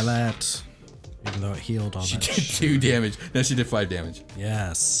 Kill it. Even though it healed all She that did shit. 2 damage. No, she did 5 damage.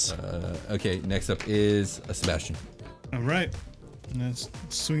 Yes. Okay, next up is Sebastian. All right. Let's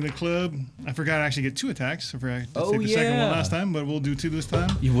swing the club. I forgot to actually get 2 attacks. I forgot to Oh, take the second yeah. one last time, but we'll do 2 this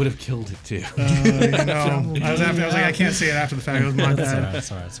time. You would have killed it too. I was like, I can't say it after the fact. It was my That's bad. alright.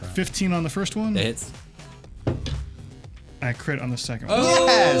 That's alright. That's alright. 15 on the first one. It hits. I crit on the second one.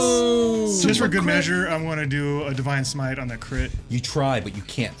 Oh! Just for good measure, I'm going to do a divine smite on the crit. You try, but you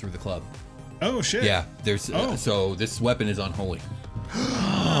can't through the club. Oh shit. Yeah, there's. Oh. So this weapon is unholy.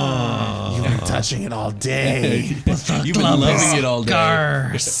 You've been touching it all day. You've been loving it all day.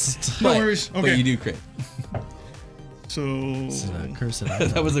 Cursed. No worries. But Okay. you do crit. So Cursed item.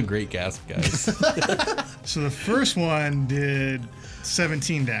 That was a great gasp, guys. So the first one did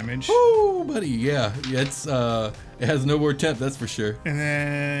 17 damage. Oh, buddy, yeah. It's it has no more temp, that's for sure. And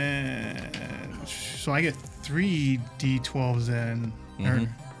then, so I get 3 d12s then. Yeah.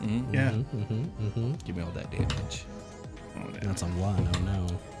 Give me all that damage. That's a 1. Oh no.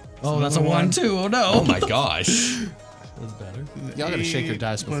 Oh, that's a 1 too. Oh no. Oh my gosh. That's better. Y'all gotta shake your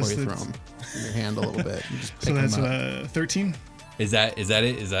dice before plus you the- throw them in your hand a little bit. You just So pick that's 'em up. 13? Is that it?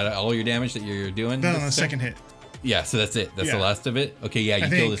 Is that all your damage that you're doing? No, this no, thing? second hit. Yeah, so that's it. That's the Yeah. last of it. Okay, yeah, you I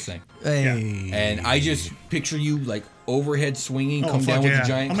kill think. this thing. Hey. And I just picture you like overhead swinging, Oh, come fuck down with yeah. a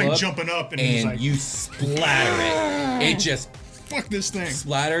giant I'm club, like jumping up and he's and like, you splatter it. It just fuck this thing.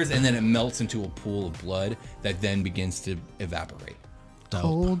 splatters, and then it melts into a pool of blood that then begins to evaporate. Dope.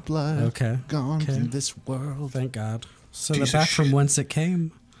 Cold blood. Okay. Gone Okay. from this world. Thank God. So Piece they're of back from shit. whence it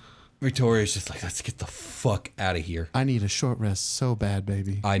came. Victoria's just like, let's get the fuck out of here. I need a short rest so bad,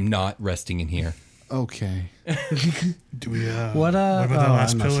 baby. I'm not resting in here. Okay. Do we, What, what about the oh,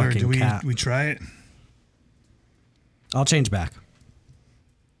 last I'm a pillar? fucking Do we, cat. we try it? I'll change back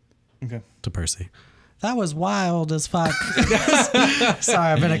Okay. to Percy. That was wild as fuck. Sorry,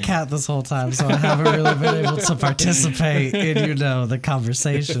 I've been a cat this whole time, so I haven't really been able to participate in, the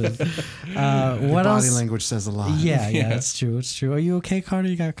conversation. What Body else? language says a lot. Yeah, it's true. It's true. Are you okay, Carter?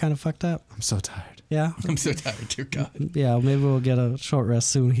 You got kind of fucked up. I'm so tired. Yeah? I'm so tired, dear God. Yeah, maybe we'll get a short rest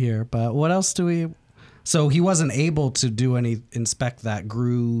soon here. But what else do we... So he wasn't able to inspect that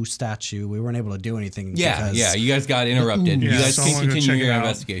Gru statue. We weren't able to do anything. Yeah, because- yeah, you guys got interrupted. Yeah, You guys so I can wanna go continue check it your out.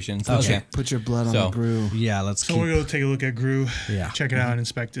 investigations. Okay. Put your blood on So- the groove. Yeah, let's So keep... we'll go take a look at Gru. Yeah. Check it out and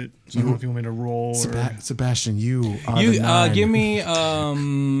inspect it. So I don't know if you want me to roll or... Sebastian, you are You the nine. give me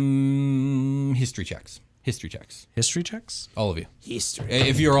history checks. History checks. History checks? All of you. history.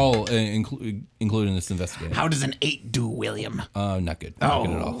 If you're all included in this investigation. How does an 8 do, William? Not good. Not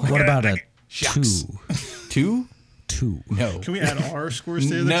good at all. What about a Shucks. 2? 2? No. Can we add our scores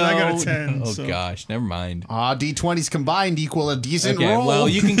to it? No. I got a 10. Oh so. gosh, never mind. D20s combined equal a decent Okay, roll. well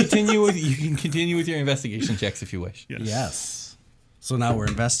you can continue with your investigation checks if you wish. Yes. So now we're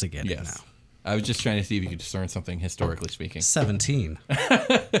investigating Yes. now. I was just trying to see if you could discern something historically speaking. 17.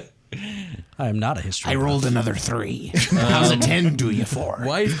 I am not a history. I rolled another 3. How's a 10 do you for?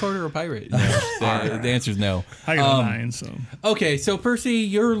 Why is Carter a pirate? No, the answer is no. I got a 9, so... Okay, so Percy,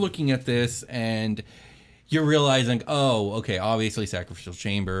 you're looking at this and you're realizing, oh, okay, obviously sacrificial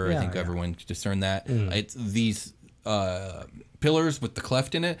chamber. I Yeah, think yeah. everyone could discern that. It's these pillars with the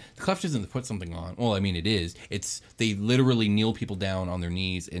cleft in it. The cleft isn't to put something on. Well, I mean, it is. It's they literally kneel people down on their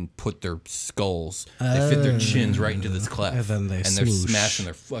knees and put their skulls. They fit their chins right into this cleft, And then they they're smoosh. smashing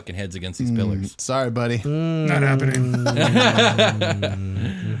their fucking heads against these pillars. Sorry, buddy. Not happening.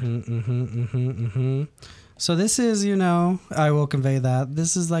 So this is, I will convey that.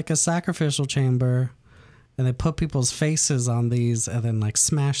 This is like a sacrificial chamber. And they put people's faces on these and then like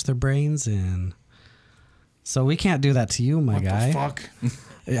smash their brains in. So we can't do that to you, my What guy. the fuck?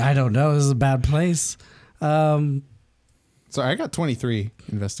 I don't know. This is a bad place. Sorry, I got 23.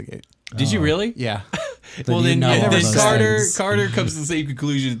 Investigate. Did you really? Yeah. Well, you then, know all then those things. Carter comes to the same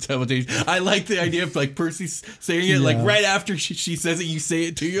conclusion as simultaneously. I like the idea of like Percy saying it like Yeah. right after she says it, you say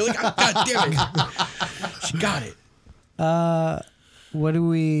it too. You're like, oh, God damn it, she got it. What do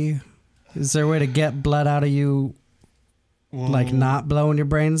we... Is there a way to get blood out of you, like not blowing your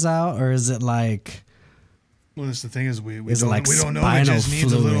brains out? Or is it like... Well, that's the thing is we Is it don't, like we don't know if it spinal just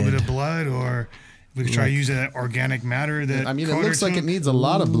needs a little bit fluid? of blood or we could try to use that organic matter that I mean, it Carter looks like took. it needs a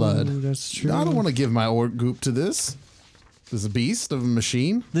lot of blood. Ooh, that's true. I don't want to give my orc goop to this. This beast of a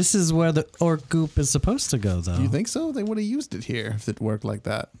machine. This is where the orc goop is supposed to go, though. Do you think so? They would have used it here if it worked like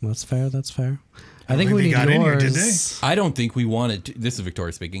that. That's fair. That's fair. I don't think think we they need got in here, did yours. I don't think we want to. This is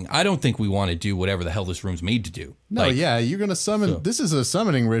Victoria speaking. I don't think we want to do whatever the hell this room's made to do. No, Like, yeah, you're gonna summon. So- This is a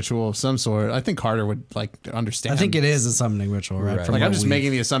summoning ritual of some sort. I think Carter would like understand. I think it is a summoning ritual, right? Right. From Like I'm what just we-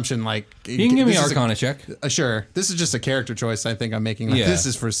 making the assumption. Like You can give me this an is Arcana check. sure, this is just a character choice. I think I'm making. Like, Yeah. This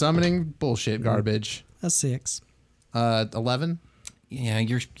is for summoning bullshit garbage. a 6. 11. Yeah,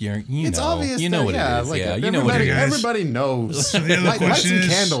 you It's know, obvious. you know that, what yeah, it is. like, Yeah, you know what it is. Everybody knows. So the other Light question some is,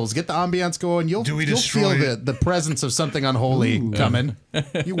 candles. Get the ambiance going. You'll do we you'll feel destroy the presence of something unholy coming.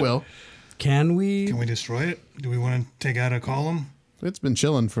 You will. Can we? Can we destroy it? Do we want to take out a column? It's been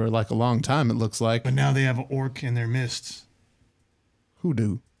chilling for like a long time. It looks like. But now they have an orc in their midst. Who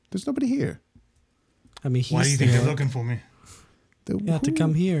do? There's nobody here. I mean, he's Why do you think there. they're looking for me? You have to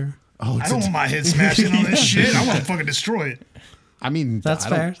come here. Oh, I it's don't want my head smashing on this shit. I want to fucking destroy it. I mean, That's I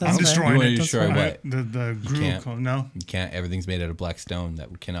don't- fair. I'm That's fair. destroying You wanna it. destroy That's what? fine. The can't. groove. No. You can't. Everything's made out of black stone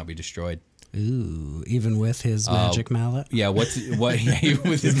that cannot be destroyed. Ooh, even with his magic mallet? Yeah, with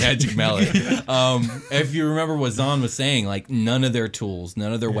his magic mallet. If you remember what Zahn was saying, like none of their tools,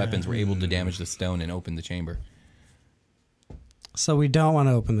 none of their weapons were able to damage the stone and open the chamber. So we don't want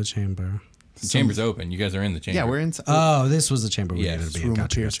to open the chamber. The chamber's open. You guys are in the chamber. Yeah, we're inside. Oh, this was the chamber we Yes. needed to This be in. room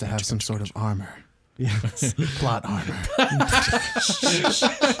Gotcha, appears gotcha, to have gotcha, some gotcha, sort of gotcha. armor. Yes. Plot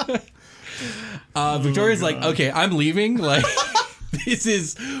armor. Victoria's like, okay, I'm leaving. Like, this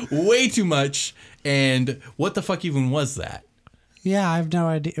is way too much. And what the fuck even was that? Yeah, I have no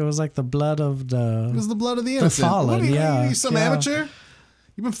idea. It was like the blood of It the... was the blood of the innocent. fallen, What are you, yeah, you some yeah. amateur?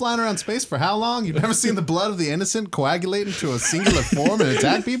 You've been flying around space for how long? You've never seen the blood of the innocent coagulate into a singular form and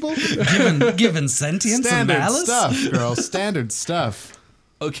attack people? given sentience and Standard malice? stuff, girl. Standard stuff.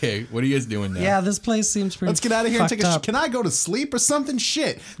 Okay, what are you guys doing now? Yeah, this place seems pretty Let's get out of here and fucked take a... up. Can I go to sleep or something?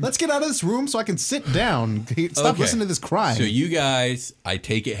 Shit. Let's get out of this room so I can sit down. Stop Okay. listening to this crying. So you guys, I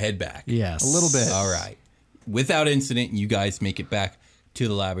take it, head back. Yes. A little bit. All right. Without incident, you guys make it back to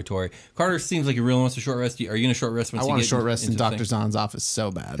the laboratory. Carter seems like he really wants a short rest. Are you going to short rest once I you want get a short rest in into the Dr. thing? Zahn's office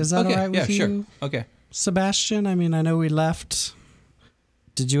so bad. Is that Okay, all right with yeah, you, sure. Okay. Sebastian? I mean, I know we left.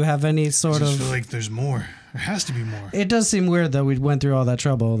 Did you have any I sort just of... feel like there's more. There has to be more. It does seem weird that we went through all that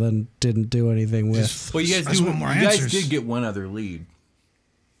trouble, then didn't do anything with... Well, you guys I just do. want more You guys answers. did get one other lead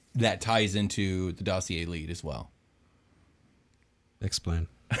that ties into the dossier lead as well. Explain.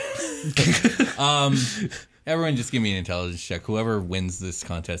 Everyone, just give me an intelligence check. Whoever wins this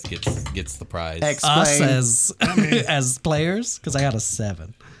contest gets the prize. Us as players? Because I got a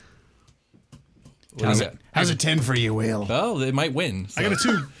 7. What do you got? How's a 10 for you, Will? Oh, they might win. I got a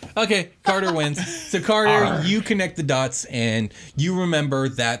 2. Okay, Carter wins. So Carter, you connect the dots, and you remember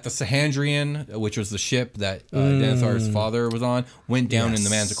that the Sahandrian, which was the ship that Denethar's father was on, went down in the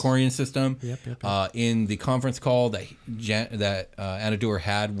Manzicorian system. Yep. In the conference call that Anadur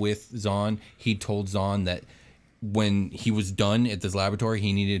had with Zahn, he told Zahn that when he was done at this laboratory,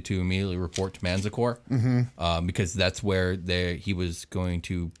 he needed to immediately report to Manzicor, because that's where he was going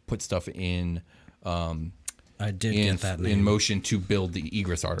to put stuff in. I did get that name. In motion to build the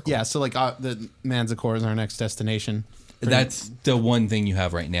egress article. Yeah, so like the Manzicor is our next destination. That's the one thing you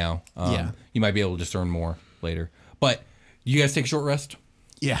have right now. Yeah. You might be able to discern more later. But you guys take a short rest?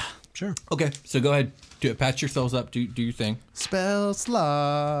 Yeah. Sure. Okay. So go ahead. Patch yourselves up. Do your thing. Spell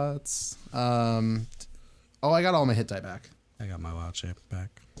slots. I got all my hit die back I got my wild shape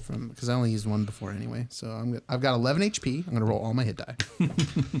back. because I only used one before anyway. So I've got 11 HP. I'm gonna roll all my hit die.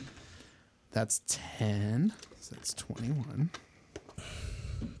 That's 10. So that's 21.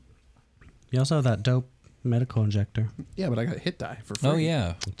 You also have that dope medical injector. Yeah, but I got a hit die for free. Oh,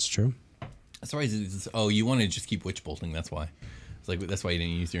 yeah. It's true. That's why. You want to just keep witch bolting. That's why. It's like that's why you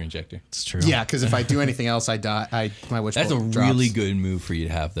didn't use your injector. It's true. Yeah, because if I do anything else, I die. My witch That's a bolt drops. really good move for you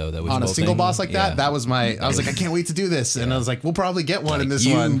to have, though. That witch On a bolt single thing. boss like that. Yeah. That was my. I was like, I can't wait to do this, and I was like, we'll probably get one in this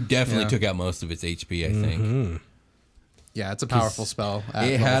you one. definitely Yeah. took out most of its HP, I think. Yeah, it's a powerful spell. at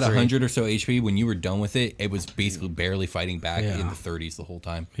It level had 3. 100 or so HP. When you were done with it, it was basically barely fighting back Yeah. in the 30s the whole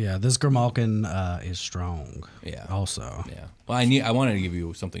time. Yeah, this Grimalkin is strong. Yeah. Also. Yeah. Well, I wanted to give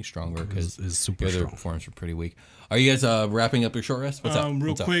you something stronger because Is super the other strong. performers were pretty weak. Are you guys wrapping up your short rest? What's up? Real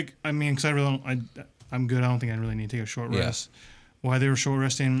What's up? quick, I mean, because I'm good. I don't think I really need to take a short Yeah. rest. While they were short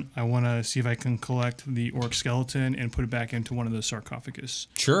resting, I want to see if I can collect the orc skeleton and put it back into one of the sarcophagus.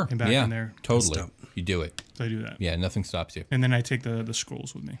 Sure. And back yeah. in there. Totally. You do it. So I do that. Yeah. Nothing stops you. And then I take the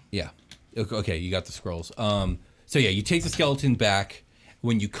scrolls with me. Yeah. Okay. You got the scrolls. So yeah, you take the skeleton back.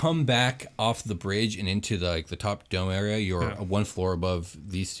 When you come back off the bridge and into the top dome area, you're one floor above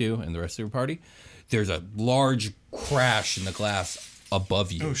these two and the rest of your party. There's a large crash in the glass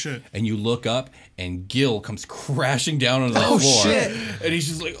above you. Oh, shit. And you look up, and Gil comes crashing down onto the floor. shit. And he's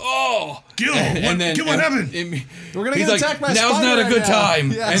just like, "Oh, Gil, Gil, what happened? We're gonna he's get like, attacked by a now's spider not a right good now."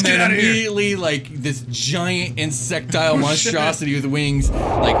 time. Yeah. And Let's get then outta here. immediately, like this giant insectile monstrosity with wings,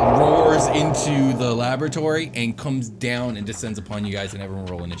 like roars into the laboratory and comes down and descends upon you guys. And everyone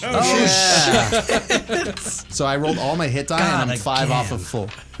roll initiative. Yeah. So I rolled all my hit die, and I'm 5 off of full.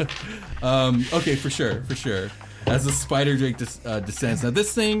 Okay, for sure. As the spider drake descends. Now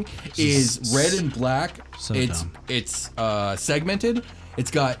this thing is red and black. So it's segmented.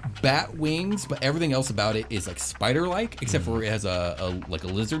 It's got bat wings, but everything else about it is like spider-like, except for it has a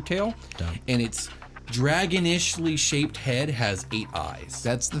lizard tail, and its dragonishly shaped head has 8 eyes.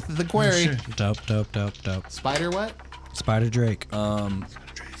 That's the query. Dope. Spider what? Spider Drake.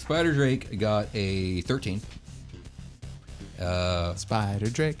 Spider drake got a 13. Spider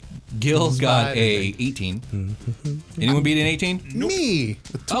Drake. Gil got Spider a 18. Anyone beat an 18? Me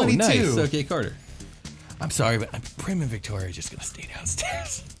with 22. Oh, nice. Okay, Carter. I'm sorry, but Prim and Victoria are just gonna stay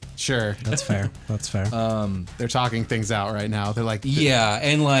downstairs. Sure. That's fair. That's fair. They're talking things out right now. They're like, Yeah,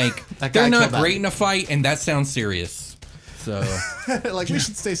 and like That guy they're not killed that- great in a fight, and that sounds serious. So like we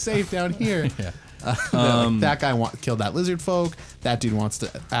should stay safe down here. yeah. Like, that guy killed that lizard folk. That dude wants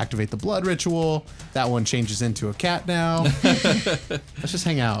to activate the blood ritual. That one changes into a cat now. Let's just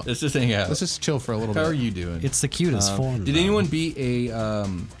hang out. Let's just hang out. Let's just chill for a little How bit. are you doing? It's the cutest form. Did though. anyone beat a?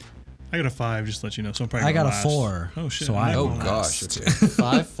 I got a 5, just to let you know. So I'm probably I got a last. 4. Oh shit! So I'm I Oh not gosh. last. Okay.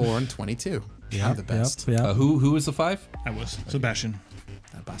 5, 4, and 22. I'm the best. Yep. Who was the 5? I was Sebastian.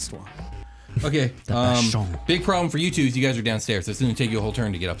 That best one. Okay. bastion. Big problem for you two is you guys are downstairs. It's going to take you a whole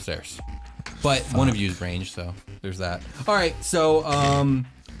turn to get upstairs. But one of you is ranged, so there's that. All right. So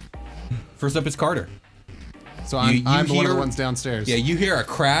first up is Carter. So I'm You the one of hear- the ones downstairs. Yeah, you hear a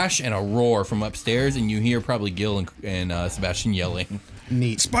crash and a roar from upstairs, and you hear probably Gil and Sebastian yelling.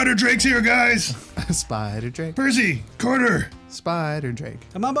 Neat. Spider Drake's here, guys. Spider Drake. Percy, Carter. Spider Drake.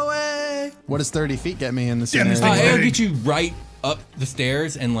 I'm on my way. What does 30 feet get me in this Damn, this scenario? thing's It'll big. get you right up the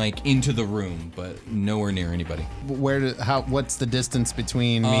stairs and like into the room, but nowhere near anybody. What's the distance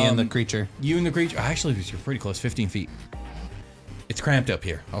between me and the creature? You and the creature, actually, you're pretty close, 15 feet. It's cramped up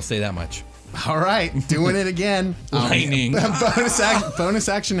here. I'll say that much. All right, doing it again. Lightning. Bonus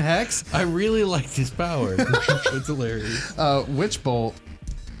action hex. I really like this power. It's hilarious. Witch bolt.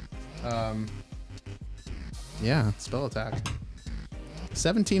 Yeah, spell attack.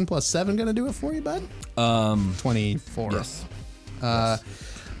 17 plus 7 gonna do it for you, bud? 24. Yes.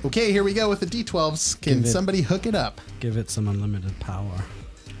 Okay, here we go with the D12s. Can Give it- somebody hook it up? Give it some unlimited power.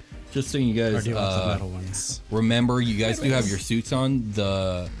 Just so you Or guys do you want the metal ones? remember, you guys do have your suits on.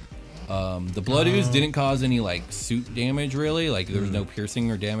 The blood ooze didn't cause any like suit damage really. Like there was no piercing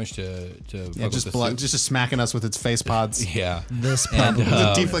or damage to Yeah, fuck with just the blood, suit. just smacking us with its face pods. Yeah. This And, probably.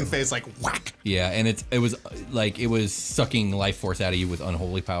 The tiefling face, like whack. Yeah, and it was sucking life force out of you with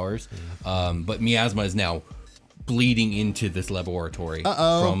unholy powers. But miasma is now bleeding into this laboratory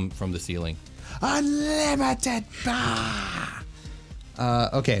from the ceiling. Unlimited power.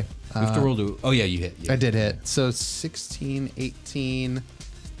 Okay. You have to roll to. Oh yeah, you hit. Yeah. I did hit. So 16, 18,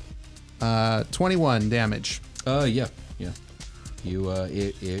 21 damage. Yeah. You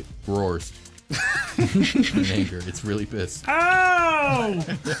it roars. In anger, it's really pissed. Ow! Gil,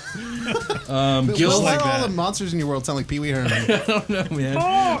 Why like do all that. the monsters in your world sound like Pee Wee Herman? I don't know, man.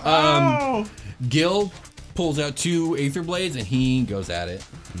 Oh! Gil pulls out 2 aether blades and he goes at it.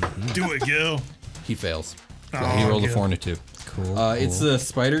 Do it, Gil. He fails. So Oh, he rolled a Gil. 4 and a 2. Cool. It's the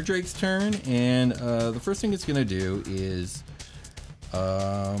spider drake's turn, and the first thing it's gonna do is,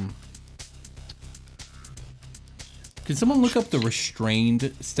 can someone look up the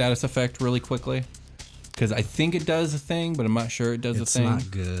restrained status effect really quickly? Because I think it does a thing, but I'm not sure it does It's a thing.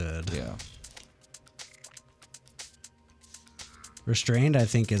 not good. Yeah. Restrained, I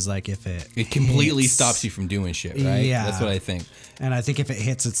think, is like if it It completely hits- stops you from doing shit, right? Yeah. That's what I think. And I think if it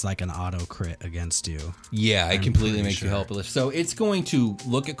hits, it's like an auto crit against you. Yeah, it completely pretty makes you sure. helpless. So it's going to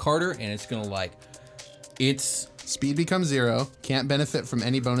look at Carter and it's going to like, it's Speed becomes 0. Can't benefit from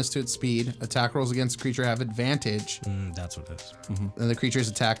any bonus to its speed. Attack rolls against the creature have advantage. That's what it is. And the creature's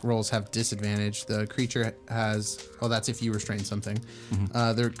attack rolls have disadvantage. The creature has... Oh, that's if you restrain something.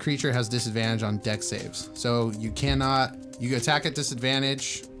 The creature has disadvantage on dex saves. So you cannot... You attack at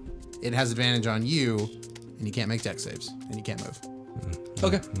disadvantage. It has advantage on you. And you can't make dex saves. And you can't move.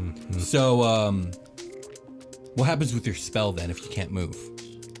 okay. So, what happens with your spell then if you can't move?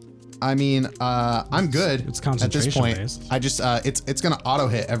 I mean, I'm good It's at this concentration point. based. I just... it's going to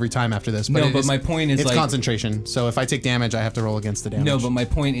auto-hit every time after this. No, it but is- my point is, It's like- concentration. So if I take damage, I have to roll against the damage. No, but my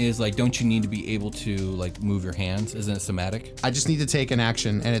point is like, don't you need to be able to like move your hands? Isn't it somatic? I just need to take an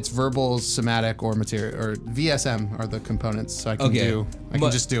action, and it's verbal, somatic, or material, or VSM are the components. So I can Okay, I can but-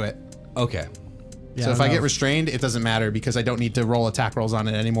 just do it. Okay. Yeah, So if don't I know get restrained, it doesn't matter because I don't need to roll attack rolls on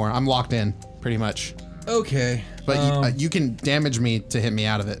it anymore. I'm locked in, pretty much. Okay. But you can damage me to hit me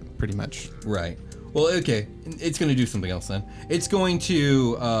out of it, pretty much. Right. Well, okay. It's going to do something else then. It's going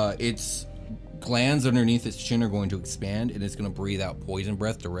to, its glands underneath its chin are going to expand, and it's going to breathe out poison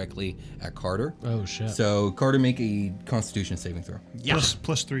breath directly at Carter. Oh, shit. So, Carter, make a Constitution saving throw. Yeah.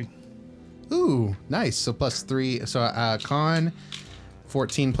 Plus 3. Ooh, nice. So plus 3. So con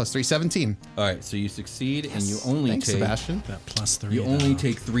 14 plus 3, 17. All right. So you succeed, and you only Thanks, take Sebastian. That plus 3. you though. only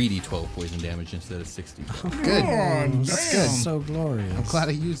take 3d12 poison damage instead of 60. Good. That's good. So glorious. I'm glad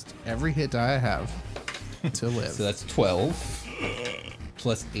I used every hit die I have to live. So that's 12.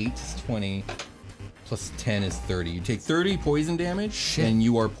 Plus 8 is 20. Plus 10 is 30. You take 30 poison damage, and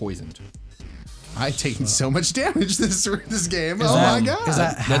you are poisoned. I've taken so much damage this game. Oh that- my god. is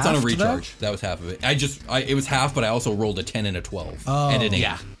that That's on a half, though? recharge. That was half of it. It was half, but I also rolled a 10 and a 12 and an 8.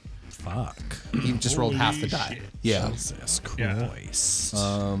 Yeah. Fuck. You just rolled half the die. Shit. Yeah. Jesus Yeah. Christ.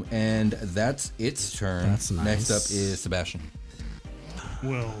 And that's its turn. That's nice. Next up is Sebastian.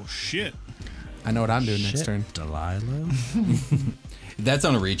 Well, shit. I know what I'm doing next Shit, turn. Delilah. That's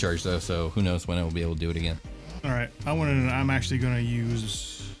on a recharge though, so who knows when it will be able to do it again. All right. I'm actually going to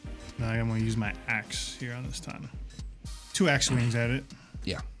use... No, I'm going to use my axe here on this time. 2 axe swings at it.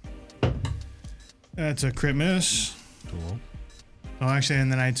 Yeah. That's a crit miss. Cool. Oh, actually,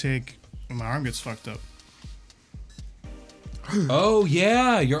 and then I take... My arm gets fucked up. Oh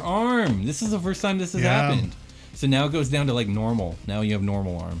yeah, your arm. This is the first time this has Yeah. happened. So now it goes down to like normal. Now you have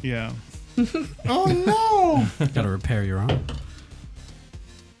normal arm. Yeah. Oh, no! Gotta repair your arm.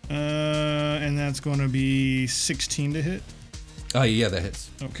 And that's going to be 16 to hit. Oh yeah, that hits.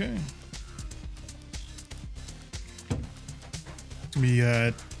 Okay. It's going to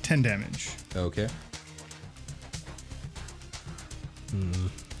be 10 damage. Okay.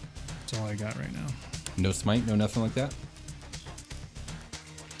 That's all I got right now. No smite, no nothing like that.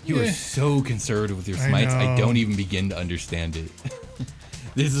 You are Yeah. so conservative with your I smites. I know. don't even begin to understand it.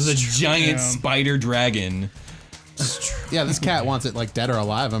 This is a giant Yeah. spider dragon. Yeah, this cat wants it like dead or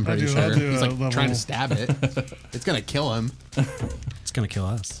alive. I'm pretty I'll sure. do He's a like level- trying to stab it. It's gonna kill him. It's gonna kill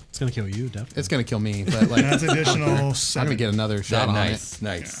us. It's gonna kill you, definitely. It's gonna kill me. But like, That's additional I'm gonna 7. get another shot on Nice,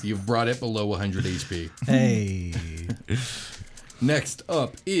 nice. You've brought it below 100 HP. Hey. Next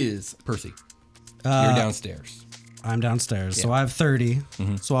up is Percy. You're downstairs. I'm downstairs, so I have 30.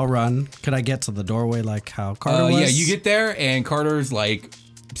 So I'll run. Could I get to the doorway like how Carter was? Yeah, you get there and Carter's like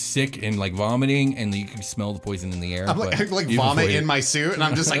sick and like vomiting, and you can smell the poison in the air. I'm but like, even vomit before you- in my suit, and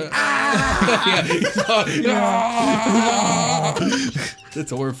I'm just like, ah!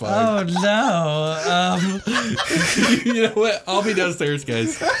 That's horrifying. Oh no. You know what? I'll be downstairs,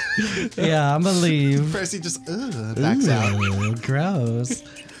 guys. Yeah, I'm gonna leave. Percy just backs out. Ooh, gross.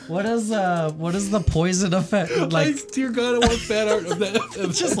 What is the poison effect like? Dear God, I want fan art of that.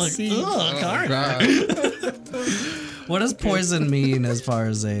 Of Just that like scene. what does poison mean as far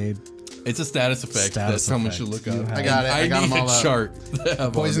as a It's a status effect that Status someone effect. should look You up. have- I got it. I got need them all a up. chart.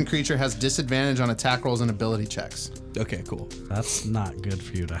 Poison creature has disadvantage on attack rolls and ability checks. Okay, cool. that's not good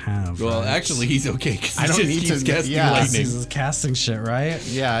for you to have. Well, right? actually, he's okay because he I don't just need keeps to- casting yeah. lightning. He's casting shit, right?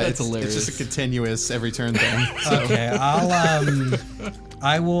 Yeah, That's it's hilarious. just a continuous every turn thing. Okay,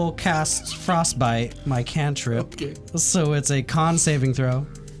 I will cast Frostbite, my cantrip. Okay. So it's a con saving throw.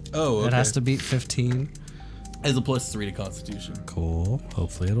 Oh, okay. It has to beat 15. As a +3 to Constitution. Cool.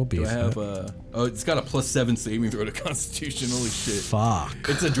 Hopefully it'll beat Do I have it. oh, it's got a +7 saving throw to Constitution. Holy shit! Fuck.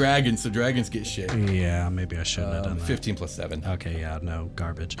 It's a dragon, so dragons get shit. Yeah, maybe I shouldn't have done that. 15 +7. Okay, yeah, no,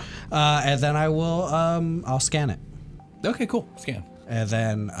 garbage. And then I will, I'll scan it. Okay, cool. Scan. And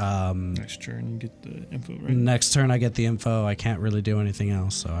then Next turn, you get the info, right? next turn I get the info. I can't really do anything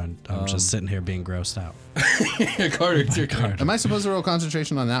else, so I'm just sitting here being grossed out. Carter, it's your turn. Am I supposed to roll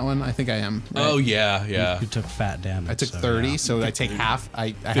concentration on that one? I think I am. Right? Oh yeah, yeah, You took fat damage. I took so, 30, yeah. so I take half.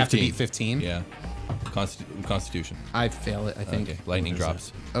 I have to beat 15. yeah. Constitution. I fail it, I think. Okay, lightning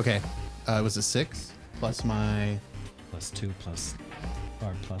drops. Okay. It was a 6 plus my. +2 plus,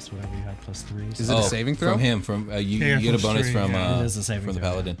 or plus whatever you had, +3. Is it a saving throw? From him? From you Yeah, get a +3, bonus from yeah. It is a saving from the throw,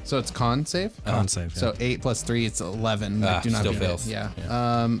 paladin. So it's con save? Con save. So 8 plus 3, it's 11. Ah, I do not still beat it. fails. Yeah.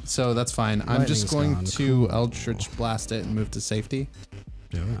 Yeah. So that's fine. I'm just Lightning's going gone. to Eldritch Blast it and move to safety.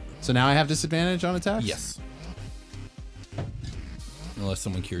 do it. So now I have disadvantage on attacks? Yes. Unless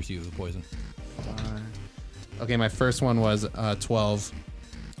someone cures you of the poison. Okay, my first one was 12.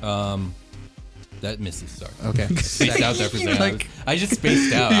 That misses. Sorry. Okay. Spaced out there for a second. Like- I just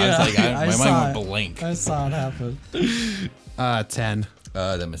spaced out. I was like, my saw mind it. went blank. I saw it happen. 10.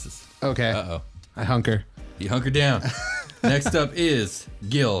 That misses. Okay. Uh-oh. I hunker. You hunker down. Next up is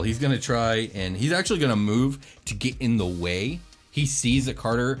Gil. He's going to try, and he's actually going to move to get in the way. He sees that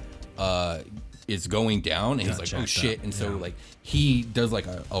Carter is going down, and he's like, oh, jacked shit. up. And so, Yeah. like, he does, like,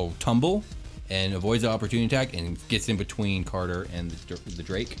 a tumble and avoids the opportunity attack and gets in between Carter and the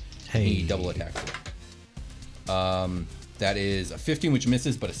Drake. Hey. He double attacks it. That is a 15, which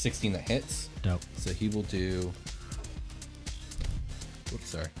misses, but a 16 that hits. Dope. So he will do... Whoops,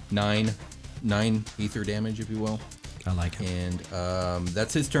 sorry. 9 ether damage, if you will. I like it. And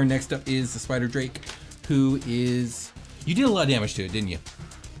that's his turn. Next up is the Spider Drake, who is... You did a lot of damage to it, didn't you?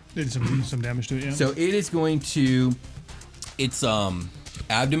 Did some damage to it, yeah. So it is going to... Its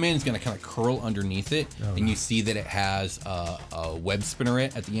abdomen is going to kind of curl underneath it, and you see that it has a web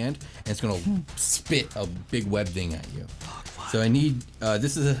spinneret at the end, and it's going to spit a big web thing at you. So I need...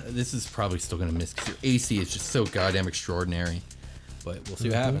 this is probably still going to miss, because your AC is just so goddamn extraordinary. but we'll see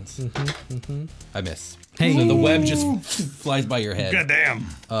what happens. I miss. Hey. So the web just flies by your head. Goddamn.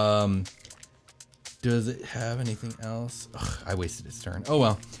 Does it have anything else? Ugh, I wasted its turn. Oh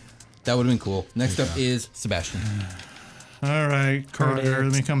well, that would have been cool. Next up is Sebastian. All right, Carter,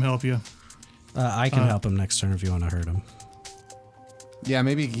 let me come help you. I can help him next turn if you want to hurt him. Yeah,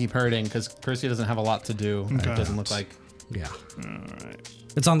 maybe keep hurting because Percy doesn't have a lot to do. Okay. It doesn't look like. Yeah. All right.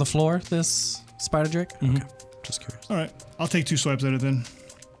 It's on the floor, this spider drake? Okay. Just curious. All right. I'll take 2 swipes at it then.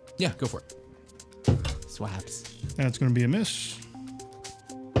 Yeah, go for it. Swaps. That's going to be a miss.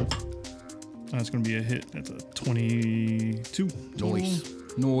 That's going to be a hit. That's a 22. total.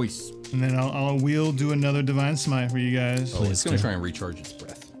 Nice. And then we'll do another Divine Smite for you guys. Oh, it's going to do. try and recharge its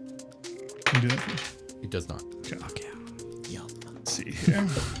breath. Can you do that first? It does not. Okay. Let's see here.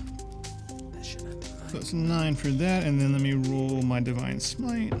 So it's 9 for that, and then let me roll my Divine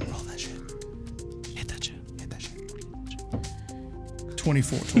Smite. Roll that shit. Hit that shit. Hit that shit.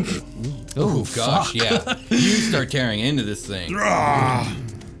 24 total. Oh gosh, yeah. You start tearing into this thing.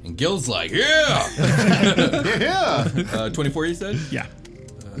 And Gil's like, yeah! Yeah. 24 you said? Yeah.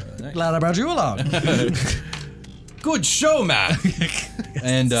 Nice. Glad I brought you along. Good show, Matt.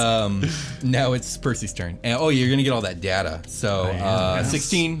 And now it's Percy's turn. And, you're going to get all that data. So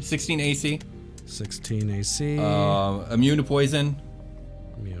 16 AC. 16 AC. Immune to poison.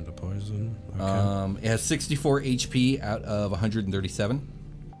 Immune to poison. Okay. It has 64 HP out of 137.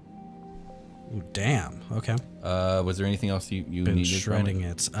 Ooh, damn. Okay. Was there anything else you Been needed shredding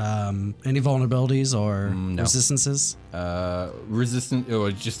it. Any vulnerabilities or no. resistances? Resistant, or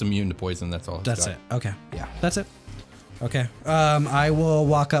just immune to poison, that's all. That's it. Okay. Yeah. That's it. Okay. I will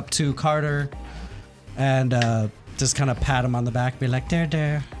walk up to Carter and just kind of pat him on the back, be like,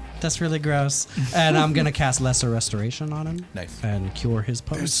 there. That's really gross. And I'm going to cast Lesser Restoration on him. Nice. And cure his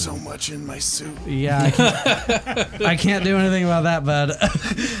poison. There's so much in my soup. Yeah, I can't do anything about that, bud.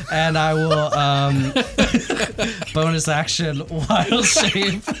 And I will bonus action wild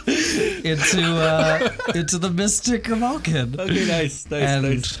shape into the Mystic Vulcan. Okay, nice.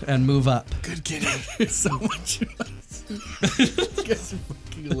 And move up. Good kitty. There's so much. You guys are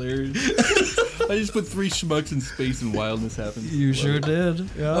fucking hilarious. I just put 3 schmucks in space and wildness happens. You sure did.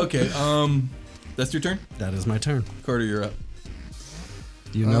 Yeah. Okay, that's your turn? That is my turn. Carter, you're up.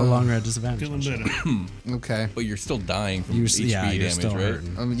 You no longer at disadvantage. Feeling better. Okay. But you're still dying from You're HP you're damage, still right?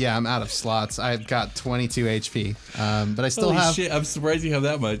 hurting. Yeah, I'm out of slots. I've got 22 HP, but I still Holy have. shit, I'm surprised you have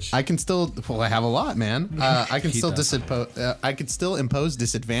that much. I can still. Well, I have a lot, man. I can He still does. I could still impose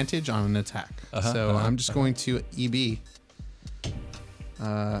disadvantage on an attack. So I'm just going to EB.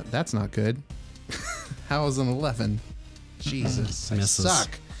 That's not good. How is an 11? Jesus, I Misses. suck.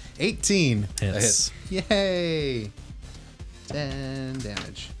 18. Hits. Yay! 10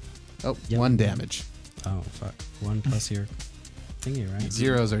 damage. Oh, Yep. 1 damage. Oh, fuck. 1 plus your thingy, right?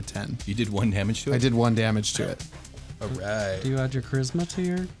 Zeros are 10. You did 1 damage to it? I did 1 damage to it. Alright. Do you add your charisma to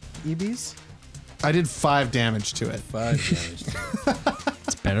your EBs? I did 5 damage to it. 5 damage to it.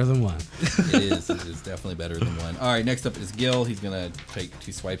 It's better than 1. It is definitely better than 1. Alright, next up is Gil. He's gonna take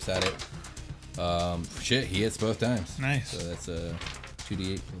 2 swipes at it. Shit, he hits both times. Nice. So that's a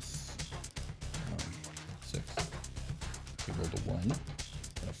 2d8 plus 6. He rolled a 1 and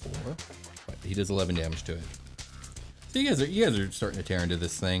a 4. But he does 11 damage to it. So you guys are starting to tear into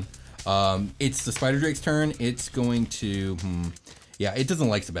this thing. It's the Spider Drake's turn. It's going to yeah, it doesn't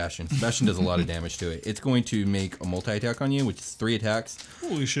like Sebastian. Sebastian does a lot of damage to it. It's going to make a multi-attack on you, which is 3 attacks.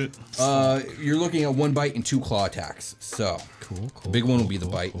 Holy shit. You're looking at 1 bite and 2 claw attacks. So Cool. the big one will be the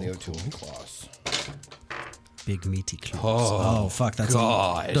bite, and the other 2 will be claws. Big meaty claws. Oh, fuck. That's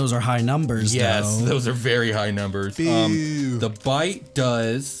God. Those are high numbers, Yes, though. those are very high numbers. The bite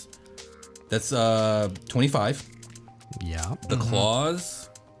does. That's 25. Yeah. The claws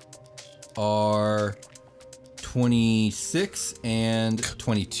are 26 and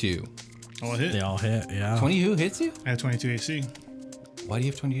 22. All hit. They all hit, yeah. 22 hits you? I have 22 AC. Why do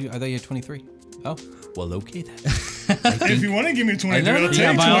you have 22? I thought you had 23. Oh, well, okay then. If you want to give me 22, know, I'll yeah,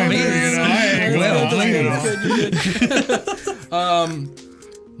 take by all 22. means. You know, I ain't Well, gonna lie, you know.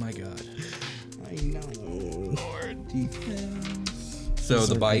 My God. I know. So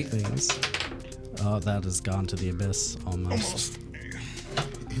the bite. Things. Oh, that has gone to the abyss almost.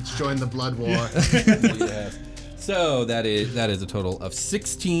 It's joined the blood war. Yeah. So that is a total of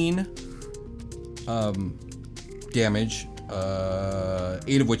 16 damage,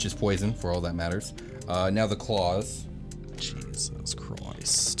 8 of which is poison, for all that matters. Now the claws. Jesus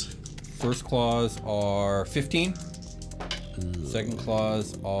Christ. First claws are 15. Second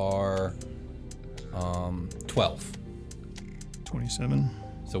claws are 12. 27.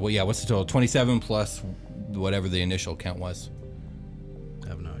 So what's the total? 27 plus whatever the initial count was.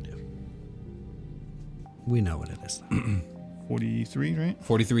 have no idea. We know what it is. 43, right?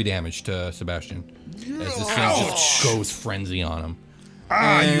 43 damage to Sebastian. As this thing just goes frenzy on him.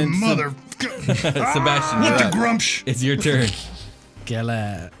 Ah, you And mother. Sebastian, you're What the up. grumsh? It's your turn. Kill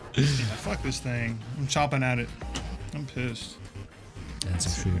it. Yeah, fuck this thing. I'm chopping at it. I'm pissed. That's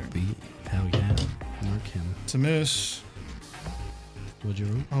a should be. Hell yeah. Mark him. It's a miss. What'd you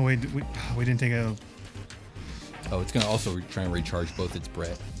roll? Oh, wait. We didn't take a. Oh, it's going to also try and recharge both its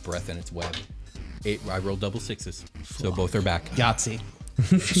breath and its web. I rolled double sixes, so both are back. Yahtzee.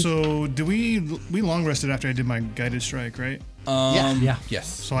 So, we long rested after I did my guided strike, right? Yeah. Yes.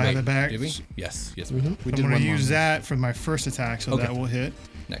 So I have it back. Did we? Yes. Yes, we Mm-hmm. did. We I'm did going one to use more. that for my first attack, so Okay. that will hit.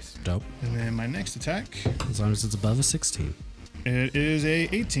 Nice. Dope. And then my next attack, As long as it's above a 16. it is a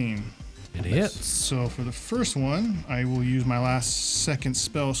 18. It hits. So for the first one, I will use my last second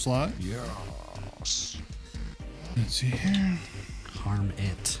spell slot. Yes. Let's see here. Harm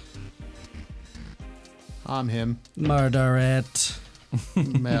it. I'm him. Murder it.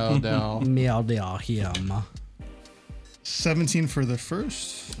 Meldell. Meow him. 17 for the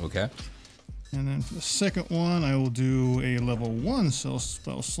first. Okay. And then for the second one, I will do a level 1 spell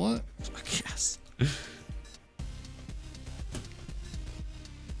slot. Yes.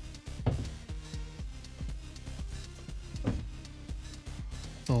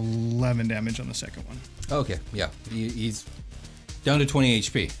 It's 11 damage on the second one. Okay. Yeah. He's down to 20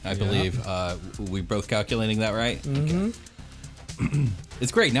 HP, I believe. We both calculating that right? Mm-hmm.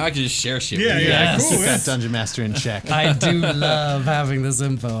 It's great. Now I can just share shit with you. Yes. cool. Keep Yeah. that dungeon master in check. I do love having this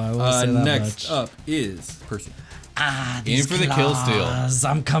info. I will say that Next much. up is Percy. Ah, In for the kill steal. claws.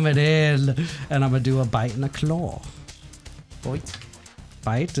 I'm coming in, and I'm gonna do a bite and a claw.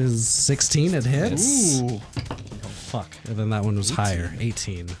 Bite is 16. It hits. Ooh. Fuck. And then that one was higher.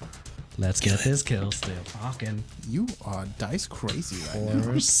 18. Let's get this kill steal talking. You are dice crazy right now.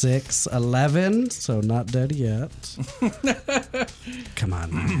 4, 6, 11. So not dead yet. Come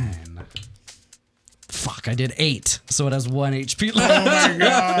on, 9. Fuck, I did 8. So it has 1 HP left. Oh my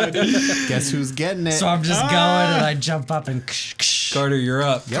god. Guess who's getting it? So I'm just going and I jump up and Carter, you're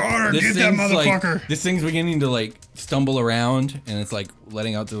up. Carter, This get that thing's, like- motherfucker. this thing's beginning to like stumble around, and it's like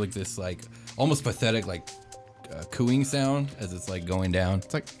letting out like this like almost pathetic like cooing sound as it's like going down.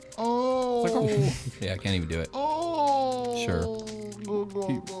 It's like, oh. Yeah, I can't even do it. Oh. Sure.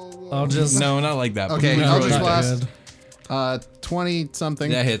 I'll just No, not like that. but Okay, we Eldritch really- Not Blast. 20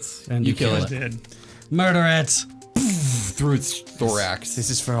 something. That hits. And you you kill kill it Dead. murder it. through its thorax. This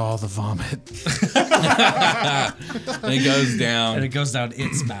is for all the vomit. And it goes And down. it goes down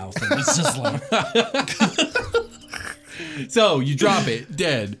its mouth. And it's just like, So you drop it,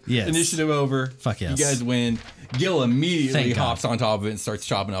 dead. Yes. Initiative over. Fuck yes. You guys win. Gil immediately Thank God. hops on top of it and starts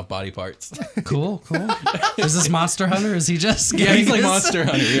chopping off body parts. cool. Is this Monster Hunter? Is he just Yeah, getting he's like his- Monster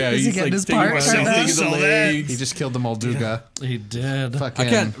Hunter. Yeah, Is he he's getting like his taking parts one, right now? taking the Sell that. legs. He just killed the Molduga. He did. Fucking, I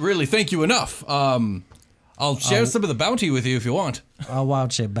can't really thank you enough. I'll share some of the bounty with you if you want. I'll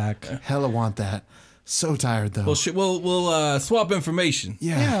wild shape back. hella want that. So tired though. We'll swap information.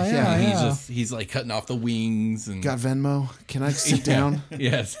 Yeah. He's like cutting off the wings and Got Venmo? Can I sit down?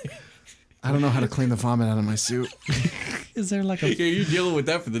 yes. I don't know how to clean the vomit out of my suit. Is there like a Yeah, you're dealing with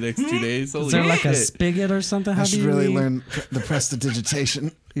that for the next 2 days. Holy is there like a shit. spigot or something? I How should do you really eat? learn the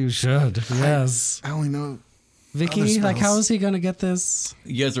prestidigitation. You should. Yes. I only know. Vicky, other like, spells. how is he gonna get this?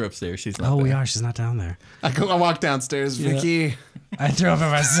 You guys are upstairs. She's not Oh, we there. are. She's not down there. I walk downstairs. Yeah. Vicky, I threw up in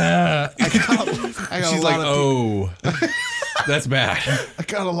my suit. I got She's a like, lot of oh, that's bad. I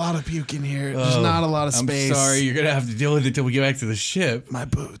got a lot of puke in here. There's not a lot of I'm space. sorry. You're going to have to deal with it until we get back to the ship. My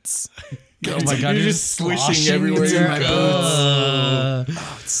boots. Oh my god, You're you're just swishing sloshing everywhere into you my go. boots.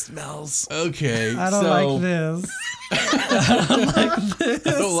 Oh, it smells. Okay. I don't so, like this. I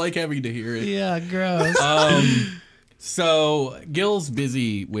don't like having to hear it. Yeah, gross. So Gil's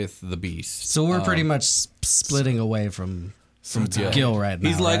busy with the beast. So we're pretty much splitting away from Gil right now.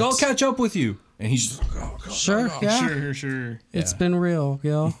 He's like, right? I'll catch up with you. And he's just like, oh, God. Sure, yeah. Sure. It's been real,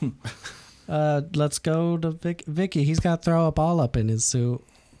 Gil. Let's go to Vicky. He's got throw up all up in his suit.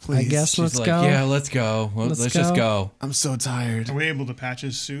 I Please. guess She's let's like, go. yeah, let's go. Well, Let's let's just go. go. I'm so tired. Are we able to patch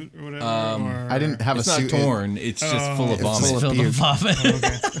his suit or whatever? or... I didn't have It's a not suit. torn. It's just full of It's vomit. full of Fill the puke.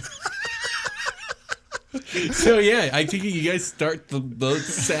 vomit. So yeah, I think you guys start the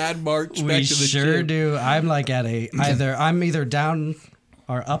sad march back We to the sure ship. do. I'm like at I'm either down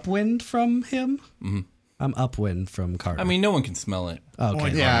or upwind from him. Mm-hmm. I'm upwind from Carter. I mean, no one can smell it.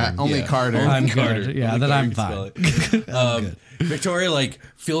 okay. Yeah, only Yeah. Carter. I'm Carter. good. Yeah, Only then Carter I'm can smell fine. it. Victoria like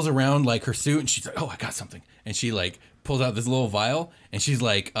feels around like her suit and she's like, oh, I got something. And she like pulls out this little vial, and she's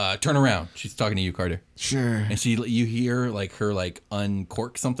like, "Turn around." She's talking to you, Carter. Sure. And you hear like her like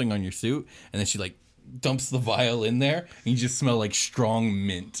uncork something on your suit, and then she like dumps the vial in there, and you just smell like strong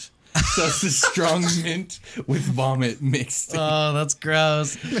mint. So it's this strong mint with vomit mixed. Oh, that's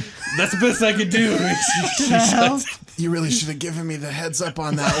gross. That's the best I could do. You really should have given me the heads up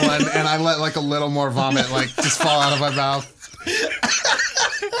on that one. And I let like a little more vomit like just fall out of my mouth.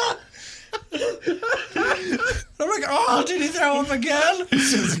 I'm like, oh, did he throw up again?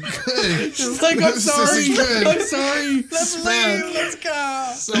 This is good. She's like, I'm sorry. good. I'm sorry. Let's leave. Let's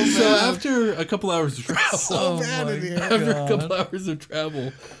go. So So bad. after a couple hours of travel, So bad in here. after a couple hours of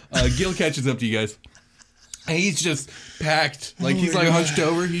travel, Gil catches up to you guys. And he's just packed. Like, he's like hunched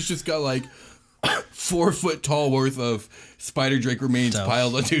over. He's just got like 4 foot tall worth of spider drake remains Dope.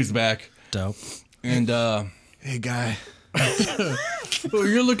 piled onto his back. Dope. And Hey, guy. well,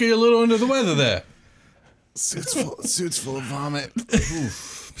 you're looking a little under the weather there. Suit's full of vomit.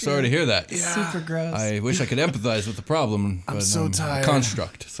 Sorry to hear that. Yeah. Super gross. I wish I could empathize with the problem, but I'm so tired. a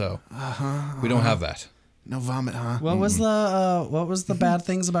construct, so we don't have that. No vomit, huh? What was the bad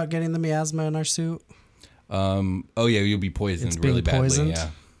things about getting the miasma in our suit? Oh yeah, you'll be poisoned It's being really badly. poisoned? Yeah.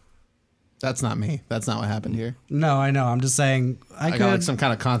 That's not me. That's not what happened here. No, I know. I'm just saying I I got like could some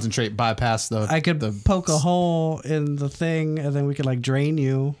kind of concentrate bypass the. I could poke a hole in the thing and then we could like drain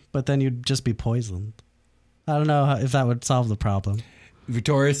you, but then you'd just be poisoned. I don't know if that would solve the problem.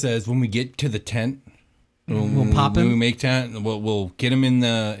 Victoria says when we get to the tent, We'll pop him? When we make tent, we'll get him in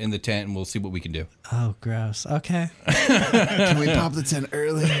the tent and we'll see what we can do. Oh, gross. Okay. Can we pop the tent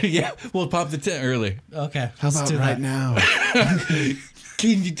early? Yeah, we'll pop the tent early. Okay. How let's about do right that. now?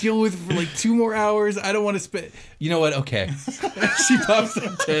 Can you deal with it for like 2 more hours? I don't want to spend. You know what? Okay. She pops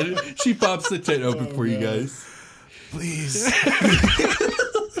the tent. She pops the tent open for you guys. Please.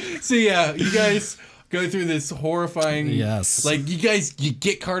 So yeah, you guys go through this horrifying. Yes. Like you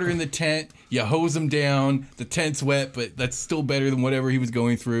get Carter in the tent. You hose him down. The tent's wet, but that's still better than whatever he was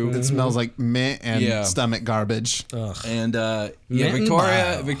going through. It smells like mint and Yeah. stomach garbage. Ugh. And yeah, Mint and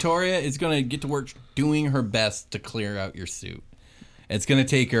bile. Victoria is gonna get to work doing her best to clear out your suit. It's gonna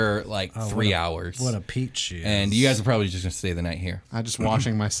take her like 3 hours. What a peach she is. And you guys are probably just gonna stay the night here. I just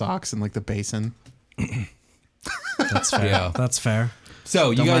washing my socks in like the basin. That's fair. Yeah. That's fair.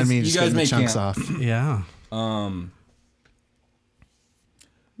 So Don't you mind guys, me you just guys getting the make chunks camp. off. Yeah.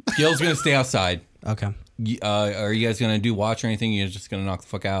 Gil's gonna stay outside. Okay. Are you guys gonna do watch or anything? You're just gonna knock the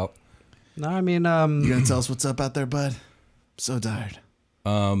fuck out. No, I mean, You gonna tell us what's up out there, bud? So tired.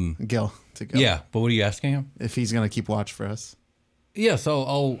 Gil, to go. Yeah, but what are you asking him? If he's gonna keep watch for us. Yeah, so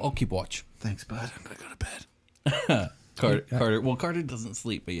I'll keep watch. Thanks, bud. I'm gonna go to bed. Carter. Well, Carter doesn't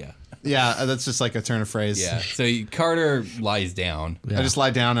sleep, but yeah. Yeah, that's just like a turn of phrase. Yeah. So Carter lies down. I just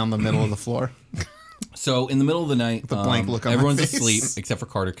lie down on the middle of the floor. So in the middle of the night, a blank look on my everyone's face. asleep except for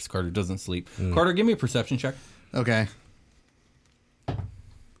Carter because Carter doesn't sleep. Carter, give me a perception check. Okay.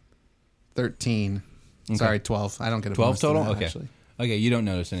 13. Sorry, 12. I don't get a 12 bonus to total? that, Okay. actually. Okay, you don't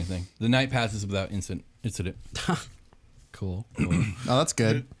notice anything. The night passes without incident. cool. Oh, that's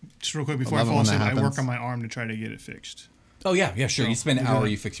good. Just real quick before I love it fall when that asleep, I work happens. on my arm to try to get it fixed. Oh, yeah, sure. You spend an hour,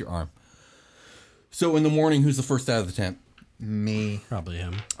 you fix your arm. So in the morning, who's the first out of the tent? Me. Probably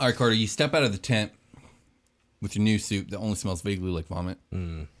him. All right, Carter, you step out of the tent with your new suit that only smells vaguely like vomit.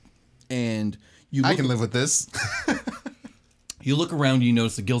 And you I look, can live with this. you look around, you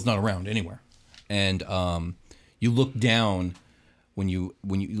notice that Gil's not around anywhere. And you look down when you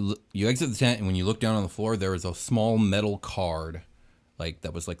exit the tent, and when you look down on the floor, there is a small metal card like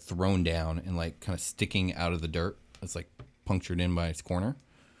that was like thrown down and like kind of sticking out of the dirt. It's like punctured in by its corner.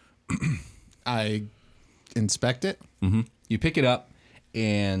 I inspect it. You pick it up,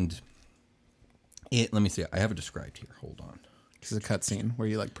 and let me see. I have it described here. Hold on. This is a cutscene where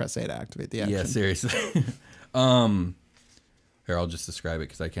you like press A to activate the action. Yeah, seriously. Here, I'll just describe it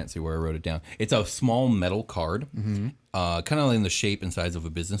because I can't see where I wrote it down. It's a small metal card, kind of in the shape and size of a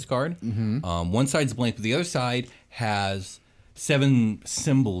business card. One side's blank, but the other side has 7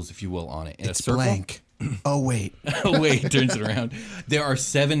 symbols, if you will, on it. In It's a circle. blank. Oh wait. Oh, wait, turns it around. There are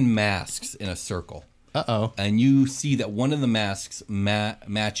 7 masks in a circle. Uh-oh. And you see that one of the masks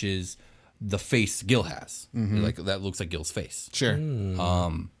matches the face Gil has. Like that looks like Gil's face. Sure.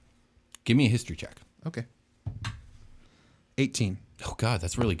 Give me a history check. Okay. 18. Oh God,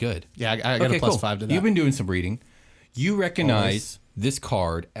 that's really good. Yeah, I got a plus 5 to that. You've been doing some reading. You recognize this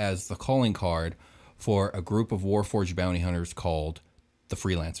card as the calling card for a group of Warforged bounty hunters called the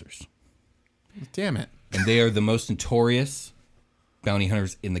Freelancers. Damn it. And they are the most notorious bounty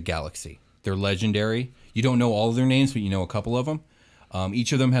hunters in the galaxy. They're legendary. You don't know all of their names, but you know a couple of them.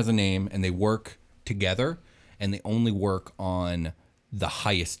 Each of them has a name, and they work together. and they only work on the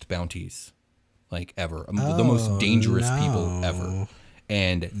highest bounties, like ever, the most dangerous people ever,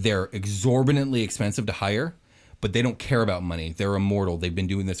 and they're exorbitantly expensive to hire, but they don't care about money. They're immortal. They've been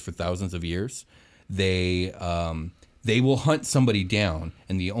doing this for thousands of years. They will hunt somebody down,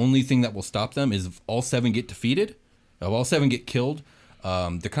 and the only thing that will stop them is if all 7 get defeated, if all 7 get killed.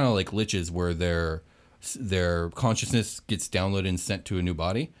 They're kind of like liches, where their consciousness gets downloaded and sent to a new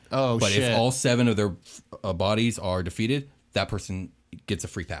body. Oh, but shit. if all 7 of their bodies are defeated, that person gets a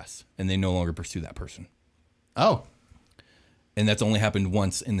free pass, and they no longer pursue that person. Oh. And that's only happened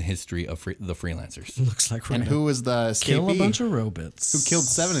once in the history of the freelancers. Looks like we're And gonna who was the escapee? kill a bunch of robots. Who killed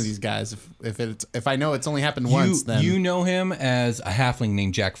 7 of these guys? If I know it's only happened once, then You know him as a halfling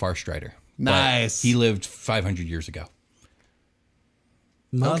named Jack Farstrider. But Nice. he lived 500 years ago.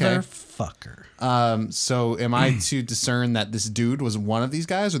 Motherfucker. So am I to discern that this dude was one of these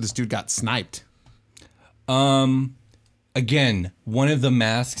guys, or this dude got sniped? Again, one of the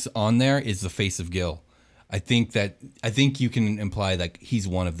masks on there is the face of Gil. I think you can imply like he's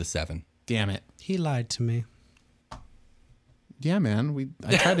one of the 7. Damn it. He lied to me. Yeah, man.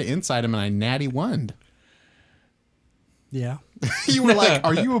 I tried to inside him and I natty woned. Yeah. You were like,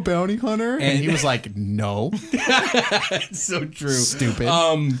 "Are you a bounty hunter?" And he was like, "No." So true. Stupid.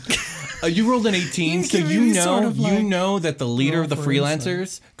 You rolled an 18, so you know that the leader of the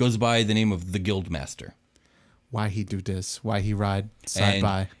freelancers goes by the name of the Guildmaster. Why he do this? Why he ride side And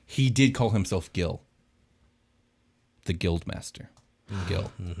by? he did call himself Gil. The Guildmaster.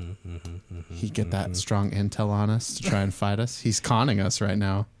 Gil. He get that strong intel on us to try and fight us. He's conning us right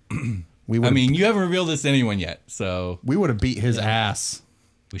now. I mean, you haven't revealed this to anyone yet, so we would have beat his ass.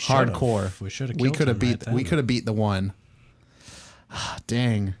 We should've. Hardcore. We should have. We could have beat. We could have beat the one.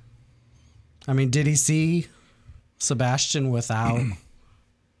 Dang. I mean, did he see Sebastian without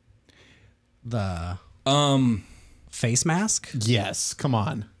the face mask? Yes. Come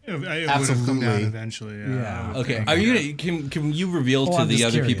on. It would have come down Absolutely. eventually. Yeah. okay. Are you gonna can you reveal to I'm the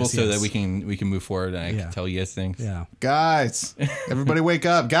just other people curious, so yes. that we can move forward and I Yeah. can tell yes things? Yeah. Guys, everybody wake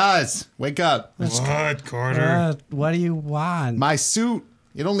up. Guys, wake up. What, Carter? What do you want? My suit,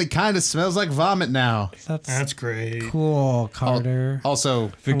 it only kind of smells like vomit now. That's great. cool, Carter. Also,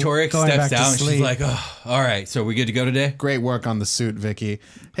 Victoria going back steps to out and she's sleep. like, "Oh, all right. So we good to go today?" great work on the suit, Vicky.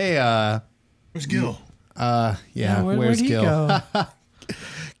 Hey, Where's Gil? yeah, where'd where's he Gil? go?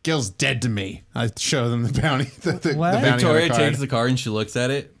 Gil's dead to me. I show them the bounty. The What? bounty Victoria hunter takes card. the card and she looks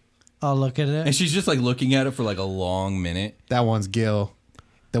at it, I'll look at it. and she's just like looking at it for like a long minute. That one's Gil.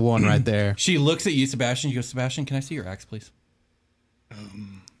 The one right there. She looks at you, Sebastian. She goes, "Sebastian, can I see your axe, please?"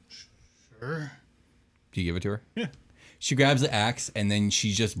 Sure. Do you give it to her? Yeah. She grabs the axe and then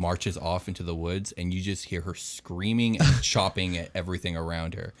she just marches off into the woods, and you just hear her screaming and chopping at everything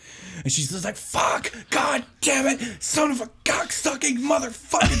around her. And she's just like, "Fuck! God damn it! Son of a cocksucking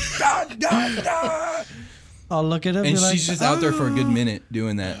motherfucking da da da!" I'll look at it. And be like, she's just out there for a good minute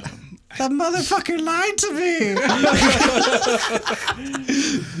doing that. That motherfucker lied to me.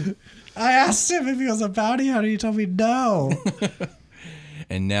 I asked him if he was a bounty hunter. He told me no.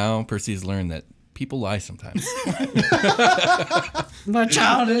 And now Percy's learned that people lie sometimes. My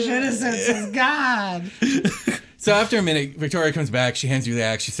childish innocence is gone. So after a minute, Victoria comes back. She hands you the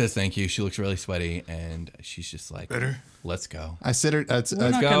axe. She says thank you. She looks really sweaty, and she's just like, Better? "Let's go." I sit her. Let's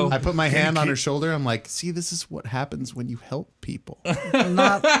go. I put my hand on her shoulder. I'm like, see, this is what happens when you help people. I'm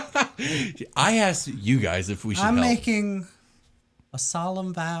not. I asked you guys if we should I'm help. making a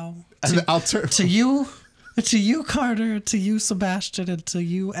solemn vow And I'll turn. to you, Carter, to you, Sebastian, and to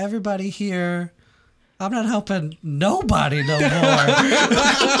you, everybody here. I'm not helping nobody no more.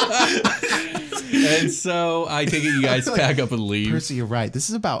 And so I take it you guys pack up and leave. Percy, you're right. This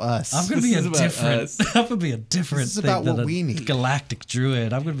is about us. I'm gonna This be is a about different. us. I'm gonna be a different This is thing about than what a we need. galactic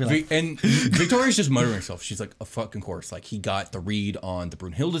druid. I'm gonna be like, And Victoria's just muttering herself. She's like, "A fucking course." Like, he got the read on the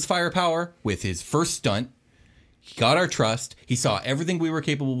Brunhilde's firepower with his first stunt. He got our trust. He saw everything we were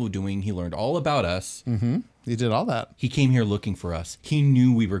capable of doing. He learned all about us. You did all that. He came here looking for us. He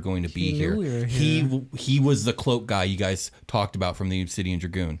knew we were going to be He here. knew we were here. He was the cloak guy you guys talked about from the Obsidian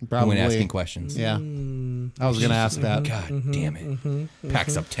Dragoon. Who Probably. went asking questions. Yeah. I was gonna ask that. God damn it.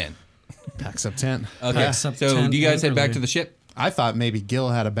 Packs up 10. Packs up tent. Okay, Packs up so 10 do you guys head back angrily. to the ship? I thought maybe Gil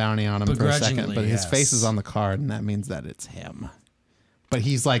had a bounty on him for a second, Begrudgingly, but his yes. face is on the card, and that means that it's him. But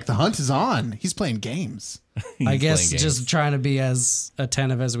he's like, the hunt is on. He's playing games. I guess playing games. just trying to be as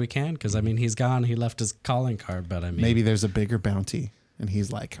attentive as we can, because I mean he's gone. He left his calling card, but I mean Maybe there's a bigger bounty, and he's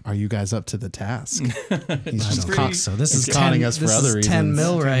like, "Are you guys up to the task?" He's I just don't think so. This he's is conning 10, us for this other is 10 reasons.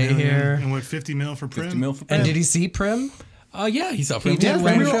 mil right here. And what, 50 mil for Prim? 50 mil for And Prim. did he see Prim? Yeah, he's up. He did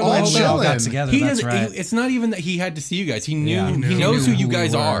when we were all we all got chilling. together. He That's doesn't. right. It's not even that he had to see you guys. He knew. Yeah. He knows who you we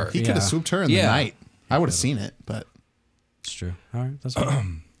guys were. are. He could have swooped her in the Yeah. night. I would have seen it, but It's true. All right, that's right.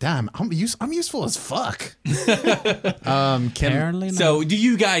 damn, I'm useful as fuck. Can Apparently not. So, do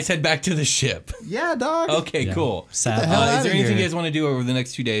you guys head back to the ship? yeah, dog. Okay, Yeah. cool. Sad. the hell Is outta there anything here. you guys want to do over the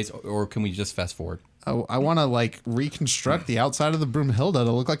next 2 days, or can we just fast forward? I want to like reconstruct the outside of the Broomhilda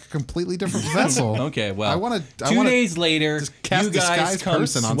to look like a completely different vessel. Okay, well, I want to. 2 days later, just cast you guys disguised come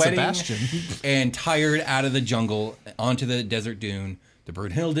person on sweating Sebastian. and tired out of the jungle onto the desert dune. The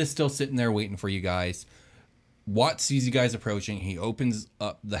Broomhilda's still sitting there waiting for you guys. Watt sees you guys approaching. He opens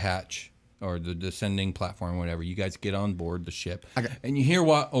up the hatch or the descending platform, whatever. You guys get on board the ship, and you hear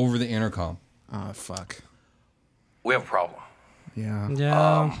Watt over the intercom. Oh fuck. We have a problem. Yeah.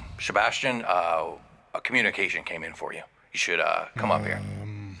 Yeah. Sebastian, a communication came in for you. You should come up here.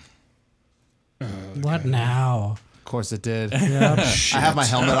 What now? Of course it did. Yep. I have my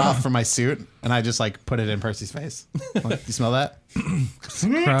helmet off for my suit, and I just like put it in Percy's face. Like, you smell that?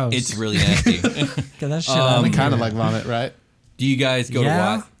 Gross. It's really nasty. Get that shit out I of kind of here. like vomit, right? Do you guys go to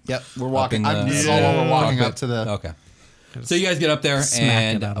Yeah. Watt? Yep. We're Up walking. in the- We're walking cockpit? up to the. Okay. So you guys get up there, Smack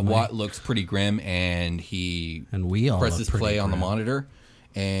and it out of my- Watt looks pretty grim, and he And we all presses look pretty play on the grim. monitor,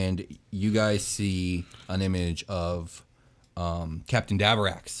 and you guys see an image of Captain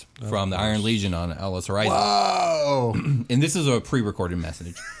Davarax from the Iron Legion on Ellis Horizon. Oh, And this is a pre-recorded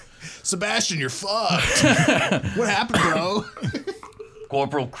message. Sebastian, you're fucked. What happened, bro?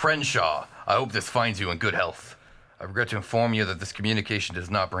 Corporal Crenshaw, I hope this finds you in good health. I regret to inform you that this communication does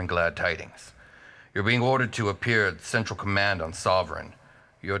not bring glad tidings. You're being ordered to appear at Central Command on Sovereign.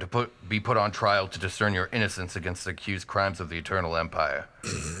 You are to be put on trial to discern your innocence against the accused crimes of the Eternal Empire.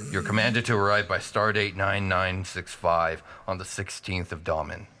 You're commanded to arrive by stardate 9965 on the 16th of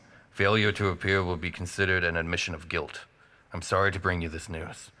Damen. Failure to appear will be considered an admission of guilt. I'm sorry to bring you this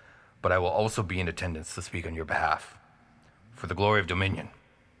news, but I will also be in attendance to speak on your behalf. For the glory of Dominion,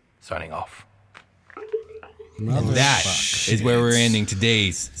 signing off. That is where we're ending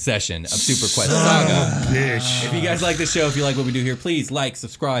today's session of SuperQuest Saga. If you guys like the show, if you like what we do here, please like,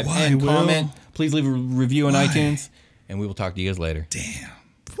 subscribe, and Will? comment. Please leave a review on iTunes, and we will talk to you guys later. Damn.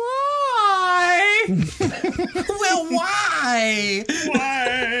 Why? Well, why?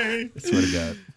 Why? I swear to God.